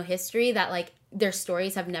Filipino history that like their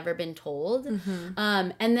stories have never been told.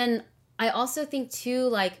 And then I also think too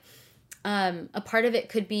like a part of it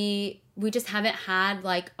could be we just haven't had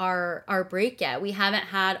like our break yet. We haven't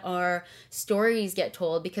had our stories get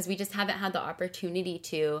told because we just haven't had the opportunity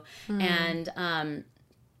to. And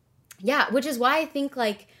yeah, which is why I think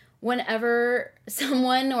like whenever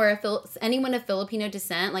someone or anyone of Filipino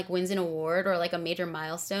descent like wins an award or like a major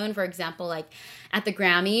milestone, for example, like at the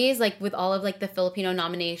Grammys, like with all of like the Filipino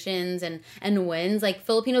nominations and wins, like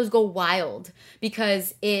Filipinos go wild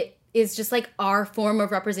because it is just like our form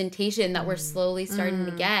of representation that we're slowly starting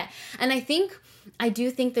to get. And I do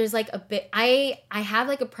think there's like a bit, I have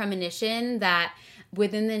like a premonition that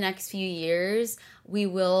within the next few years, we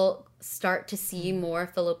will start to see more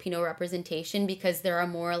Filipino representation because there are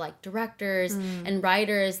more like directors and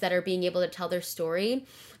writers that are being able to tell their story.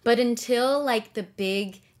 But until like the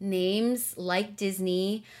big names like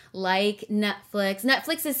Disney, like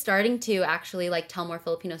Netflix is starting to actually like tell more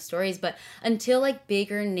Filipino stories, but until like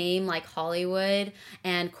bigger name like Hollywood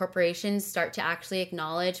and corporations start to actually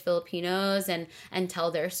acknowledge Filipinos and tell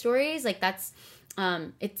their stories, like that's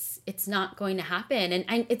it's not going to happen.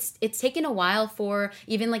 And it's taken a while for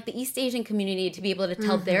even like the East Asian community to be able to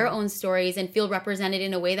tell their own stories and feel represented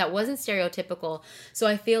in a way that wasn't stereotypical. So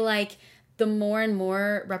I feel like the more and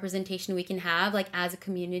more representation we can have like as a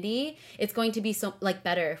community, it's going to be so like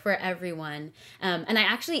better for everyone. And I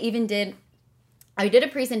actually even did a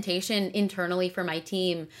presentation internally for my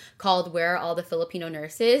team called Where Are All the Filipino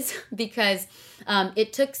Nurses? Because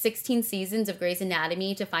it took 16 seasons of Grey's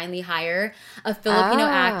Anatomy to finally hire a Filipino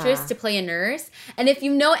actress to play a nurse. And if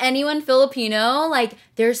you know anyone Filipino, like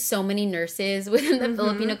there's so many nurses within the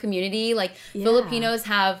Filipino community. Like Filipinos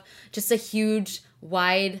have just a huge,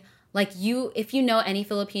 wide, like if you know any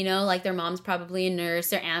Filipino, like their mom's probably a nurse,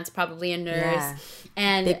 their aunt's probably a nurse.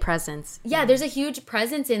 And big presence. Yeah, there's a huge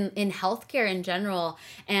presence in healthcare in general.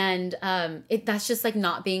 And that's just like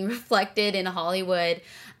not being reflected in Hollywood.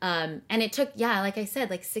 And it took, like I said,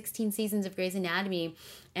 like 16 seasons of Grey's Anatomy.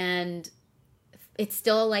 And it's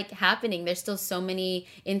still like happening. There's still so many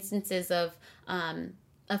instances of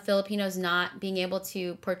Filipinos not being able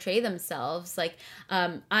to portray themselves. Like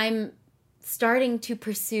I'm starting to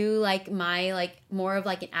pursue like my like more of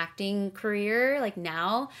like an acting career like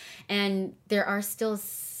now, and there are still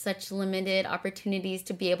such limited opportunities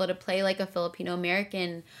to be able to play like a Filipino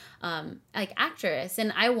American like actress,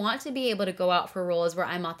 and I want to be able to go out for roles where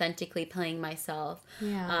I'm authentically playing myself,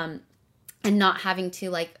 and not having to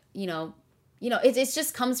like you know it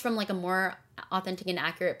just comes from like a more authentic and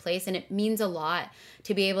accurate place, and it means a lot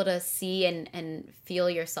to be able to see and feel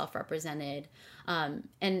yourself represented.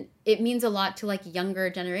 And it means a lot to like younger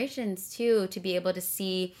generations too, to be able to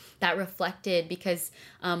see that reflected, because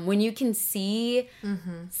when you can see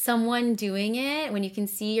someone doing it, when you can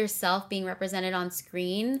see yourself being represented on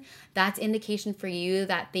screen, that's indication for you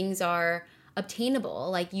that things are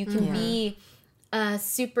obtainable. Like you can be a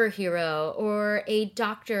superhero or a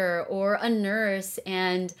doctor or a nurse,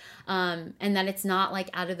 and that it's not like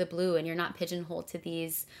out of the blue and you're not pigeonholed to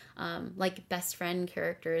these like best friend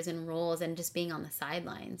characters and roles and just being on the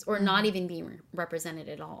sidelines or not even being represented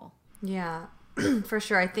at all. Yeah, for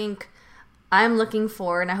sure. I think I'm looking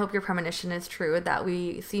for, and I hope your premonition is true, that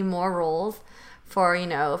we see more roles for, you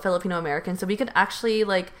know, Filipino Americans, so we could actually,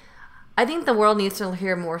 like, I think the world needs to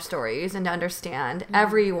hear more stories and to understand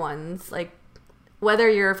everyone's, like, whether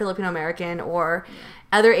you're Filipino American or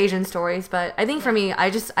other Asian stories. But I think for me, I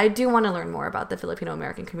do want to learn more about the Filipino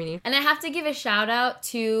American community. And I have to give a shout out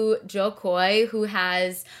to Jo Koy, who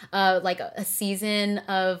has like a season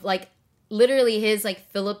of like literally his like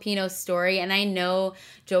Filipino story. And I know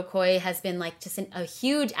Jo Koy has been like just a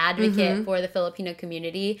huge advocate for the Filipino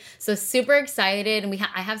community. So super excited. And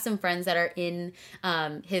I have some friends that are in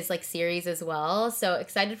his like series as well. So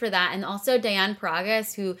excited for that. And also Diane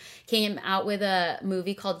Paragas, who came out with a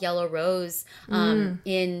movie called Yellow Rose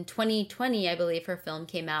in 2020, I believe her film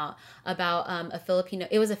came out about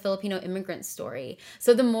it was a Filipino immigrant story.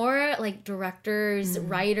 So the more like directors,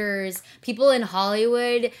 writers, people in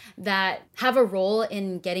Hollywood that have a role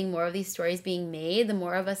in getting more of these stories being made, the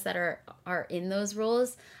more of us that are in those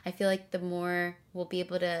roles, I feel like the more we'll be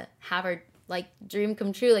able to have our like dream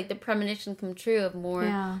come true, like the premonition come true of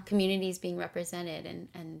more communities being represented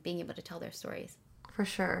and being able to tell their stories. For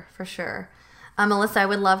sure. Melissa, I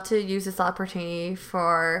would love to use this opportunity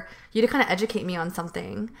for you to kind of educate me on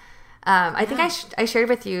something. I think I shared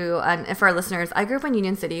with you, and for our listeners, I grew up in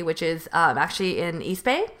Union City, which is actually in East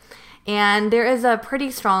Bay. And there is a pretty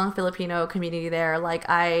strong Filipino community there.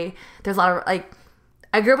 I grew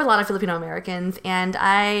up with a lot of Filipino Americans, and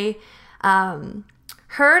I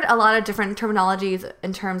heard a lot of different terminologies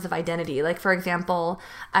in terms of identity. Like, for example,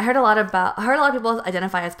 I heard a lot of people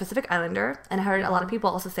identify as Pacific Islander, and I heard a lot of people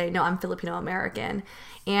also say, no, I'm Filipino American.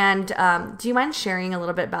 And do you mind sharing a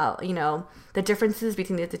little bit about, you know, the differences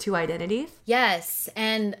between the two identities? Yes,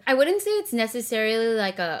 and I wouldn't say it's necessarily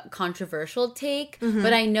like a controversial take,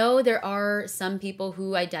 but I know there are some people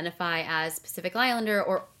who identify as Pacific Islander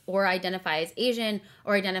or identify as Asian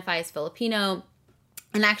or identify as Filipino.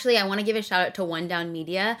 And actually, I want to give a shout out to One Down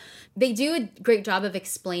Media. They do a great job of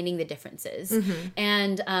explaining the differences.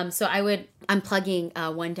 And so I'm plugging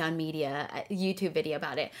One Down Media, a YouTube video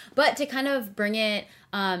about it. But to kind of bring it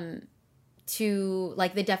to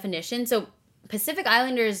like the definition. So Pacific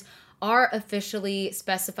Islanders are officially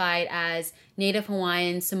specified as Native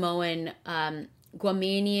Hawaiian, Samoan,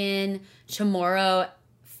 Guamanian, Chamorro,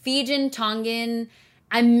 Fijian, Tongan.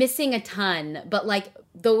 I'm missing a ton, but like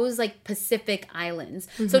those like Pacific Islands.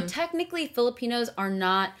 So technically Filipinos are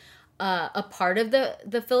not a part of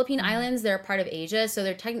the Philippine Islands. They're a part of Asia.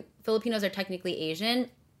 So Filipinos are technically Asian.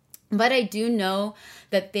 But I do know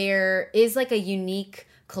that there is like a unique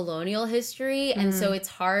colonial history. And so it's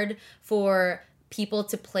hard for people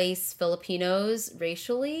to place Filipinos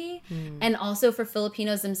racially and also for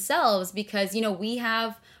Filipinos themselves because, you know, we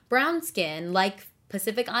have brown skin like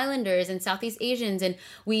Pacific Islanders and Southeast Asians, and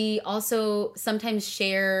we also sometimes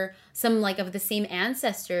share some like of the same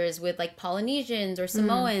ancestors with like Polynesians or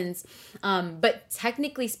Samoans. But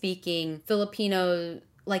technically speaking, Filipino,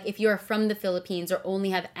 like if you're from the Philippines or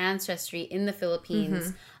only have ancestry in the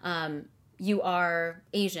Philippines, you are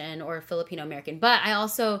Asian or Filipino American. But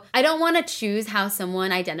I don't want to choose how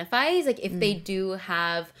someone identifies. Like if they do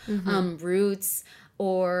have roots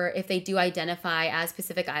or if they do identify as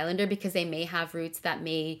Pacific Islander because they may have roots that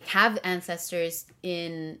may have ancestors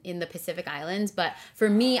in the Pacific Islands. But for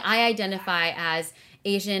me, I identify as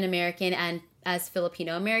Asian American and as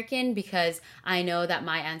Filipino American because I know that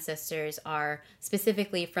my ancestors are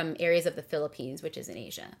specifically from areas of the Philippines, which is in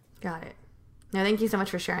Asia. Got it. No, thank you so much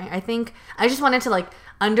for sharing. I think I just wanted to like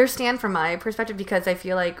understand from my perspective because I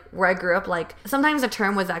feel like where I grew up, like sometimes the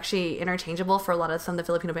term was actually interchangeable for some of the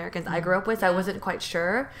Filipino Americans I grew up with. So I wasn't quite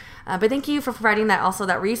sure. But thank you for providing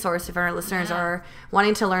that resource if our listeners are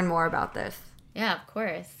wanting to learn more about this. Yeah, of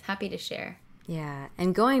course. Happy to share. Yeah,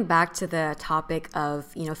 and going back to the topic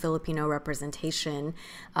of, you know, Filipino representation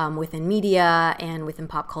within media and within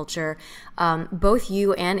pop culture, both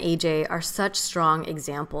you and AJ are such strong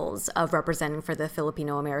examples of representing for the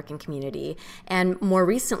Filipino American community. And more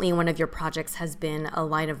recently, one of your projects has been a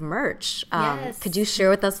line of merch. Yes. Could you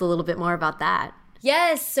share with us a little bit more about that?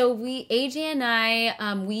 Yes, so AJ and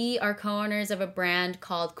I, we are co-owners of a brand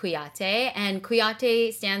called Kuyate, and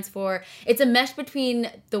Kuyate stands for, it's a mesh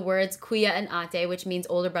between the words Kuya and Ate, which means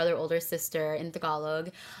older brother, older sister in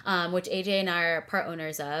Tagalog, which AJ and I are part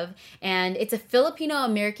owners of, and it's a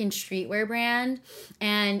Filipino-American streetwear brand,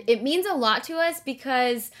 and it means a lot to us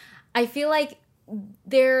because I feel like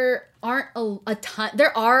there aren't a ton.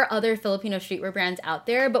 There are other Filipino streetwear brands out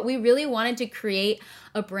there, but we really wanted to create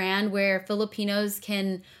a brand where Filipinos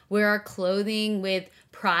can wear our clothing with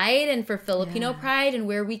pride and for Filipino pride, and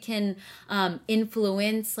where we can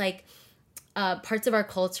influence like parts of our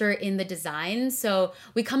culture in the designs. So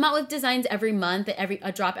we come out with designs every month,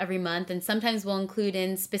 a drop every month, and sometimes we'll include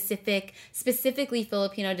in specifically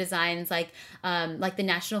Filipino designs, like the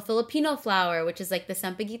National Filipino Flower, which is like the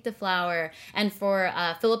Sampaguita flower. And for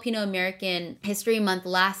Filipino American History Month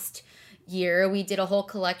last year, we did a whole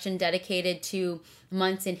collection dedicated to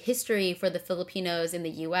months in history for the Filipinos in the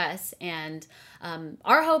U.S. And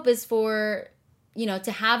our hope is for,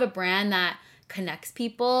 to have a brand that connects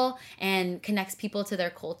people to their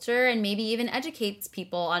culture, and maybe even educates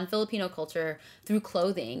people on Filipino culture through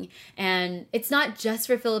clothing. And it's not just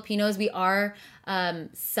for Filipinos. We are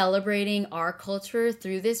celebrating our culture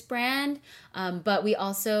through this brand, but we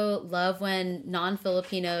also love when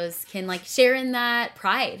non-Filipinos can like share in that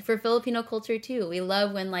pride for Filipino culture too. We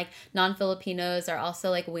love when like non-Filipinos are also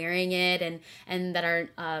like wearing it and that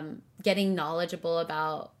are getting knowledgeable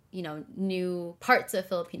about new parts of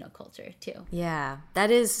Filipino culture too. Yeah,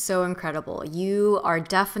 that is so incredible. You are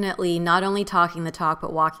definitely not only talking the talk,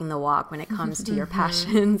 but walking the walk when it comes to your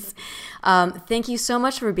passions. Thank you so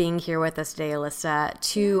much for being here with us today, Alyssa.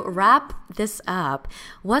 To wrap this up,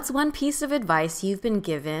 what's one piece of advice you've been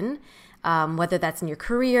given, whether that's in your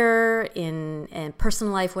career, in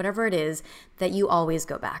personal life, whatever it is, that you always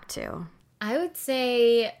go back to? I would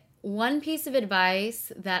say one piece of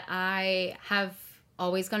advice that I have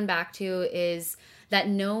always gone back to is that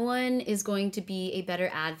no one is going to be a better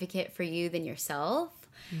advocate for you than yourself.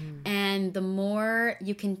 And the more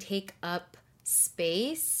you can take up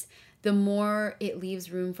space, the more it leaves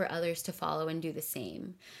room for others to follow and do the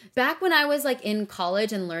same. Back when I was like in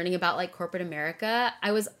college and learning about like corporate America,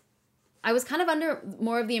 I was kind of under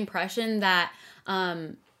more of the impression that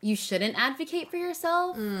you shouldn't advocate for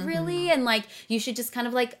yourself, really. And like, you should just kind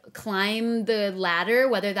of like climb the ladder,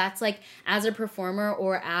 whether that's like as a performer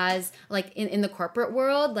or as like in the corporate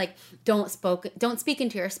world. Like, don't speak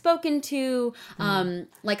until you're spoken to.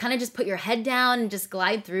 Like, kind of just put your head down and just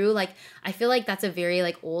glide through. Like, I feel like that's a very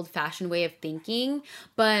like old fashioned way of thinking.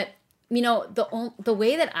 But, the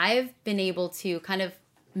way that I've been able to kind of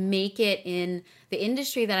make it in the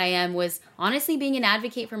industry that I am was honestly being an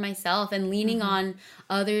advocate for myself and leaning on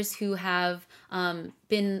others who have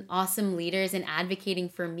been awesome leaders and advocating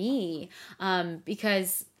for me.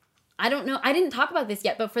 Because I don't know, I didn't talk about this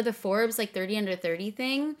yet, but for the Forbes like 30 under 30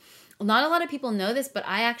 thing, not a lot of people know this, but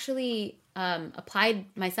I actually applied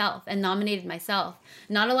myself and nominated myself.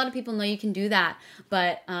 Not a lot of people know you can do that,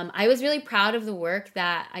 but I was really proud of the work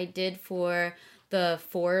that I did for the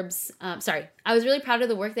Forbes, I was really proud of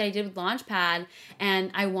the work that I did with Launchpad,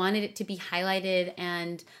 and I wanted it to be highlighted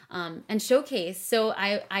and showcased. So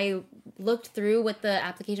I looked through what the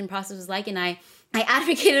application process was like, and I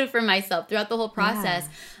advocated for myself throughout the whole process.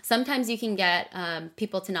 Yeah. Sometimes you can get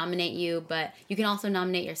people to nominate you, but you can also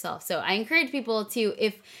nominate yourself. So I encourage people to,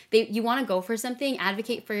 if you want to go for something,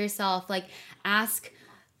 advocate for yourself. Like, ask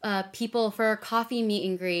people for coffee meet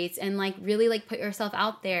and greets, and like really like put yourself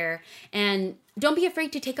out there, and don't be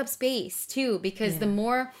afraid to take up space too, because the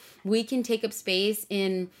more we can take up space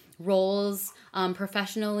in roles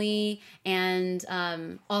professionally and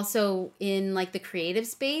also in like the creative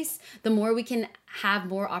space, the more we can have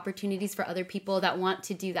more opportunities for other people that want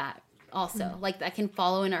to do that also, like that can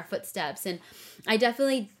follow in our footsteps. And I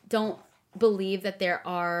definitely don't believe that there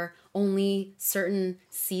are only certain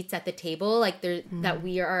seats at the table, like that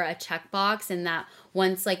we are a checkbox, and that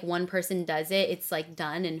once like one person does it, it's like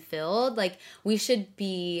done and filled. Like, we should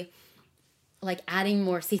be like adding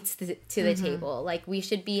more seats to the table. Like, we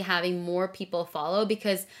should be having more people follow,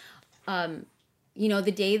 because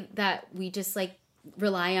the day that we just like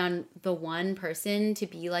rely on the one person to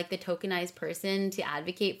be like the tokenized person to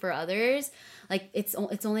advocate for others, like it's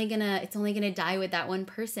only gonna die with that one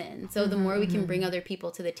person. So the more we can bring other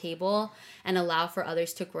people to the table and allow for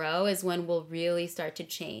others to grow is when we'll really start to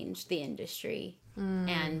change the industry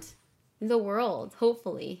and the world,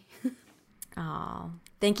 hopefully. Oh,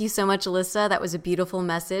 thank you so much, Alyssa. That was a beautiful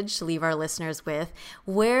message to leave our listeners with.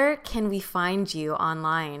 Where can we find you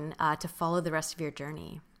online to follow the rest of your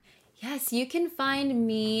journey? Yes, you can find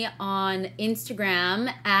me on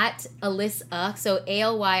Instagram at Alyssugh, so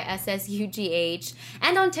ALYSSUGH,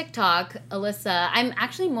 and on TikTok, Alyssa. I'm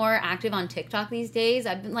actually more active on TikTok these days.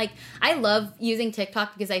 I've been like, I love using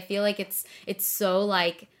TikTok because I feel like it's so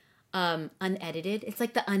like unedited. It's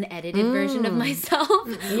like the unedited version of myself.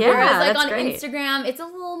 Yeah, whereas like that's on great. Instagram, it's a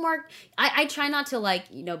little more. I try not to like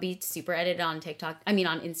be super edited on TikTok. I mean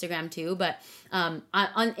on Instagram too, but on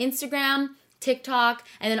Instagram, TikTok,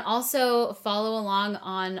 and then also follow along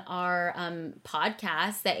on our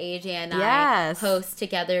podcast that AJ and I host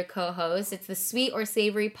together, co-host. It's the Sweet or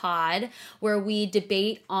Savory Pod, where we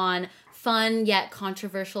debate on fun yet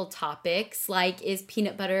controversial topics like, is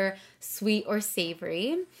peanut butter sweet or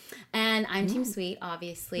savory? And I'm Team Sweet,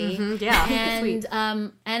 obviously. Yeah, and sweet.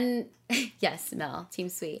 And yes, Mel, Team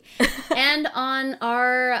Sweet. And on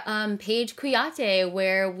our page Kuyate,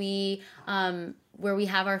 where we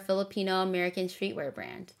have our Filipino American streetwear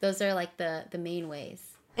brand. Those are like the main ways.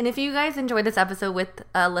 And if you guys enjoyed this episode with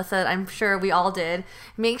Alyssa, I'm sure we all did,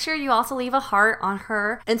 make sure you also leave a heart on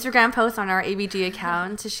her Instagram post on our ABG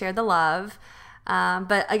account to share the love.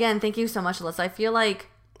 But again, thank you so much, Alyssa. I feel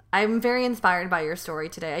like I'm very inspired by your story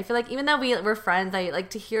today. I feel like even though we're friends, I like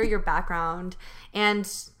to hear your background and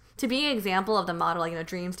to be an example of the model, like,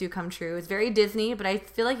 dreams do come true. It's very Disney, but I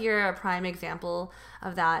feel like you're a prime example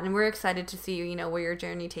of that. And we're excited to see, where your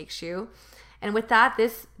journey takes you. And with that,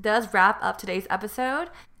 this does wrap up today's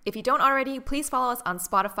episode. If you don't already, please follow us on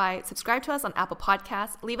Spotify, subscribe to us on Apple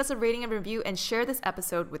Podcasts, leave us a rating and review, and share this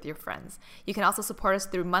episode with your friends. You can also support us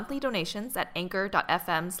through monthly donations at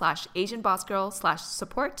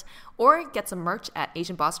anchor.fm/AsianBossGirl/support or get some merch at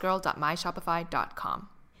asianbossgirl.myshopify.com.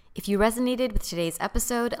 If you resonated with today's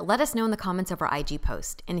episode, let us know in the comments of our IG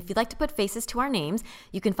post. And if you'd like to put faces to our names,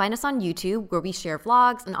 you can find us on YouTube, where we share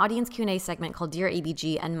vlogs, an audience Q&A segment called Dear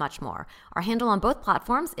ABG, and much more. Our handle on both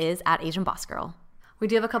platforms is @AsianBossGirl. We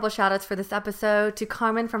do have a couple shout outs for this episode to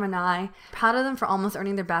Carmen from Anai. Proud of them for almost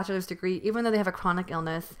earning their bachelor's degree, even though they have a chronic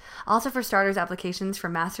illness. Also for starters applications for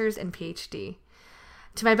master's and PhD.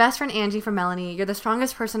 To my best friend Angie from Melanie, you're the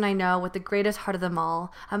strongest person I know with the greatest heart of them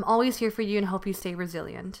all. I'm always here for you and hope you stay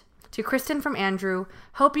resilient. To Kristen from Andrew,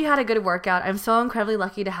 hope you had a good workout. I'm so incredibly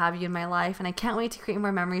lucky to have you in my life, and I can't wait to create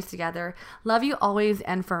more memories together. Love you always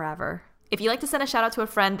and forever. If you'd like to send a shout out to a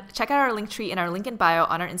friend, check out our link tree in our link in bio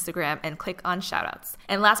on our Instagram and click on shoutouts.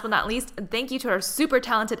 And last but not least, thank you to our super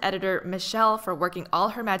talented editor, Michelle, for working all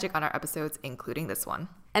her magic on our episodes, including this one.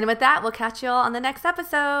 And with that, we'll catch you all on the next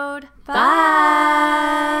episode. Bye.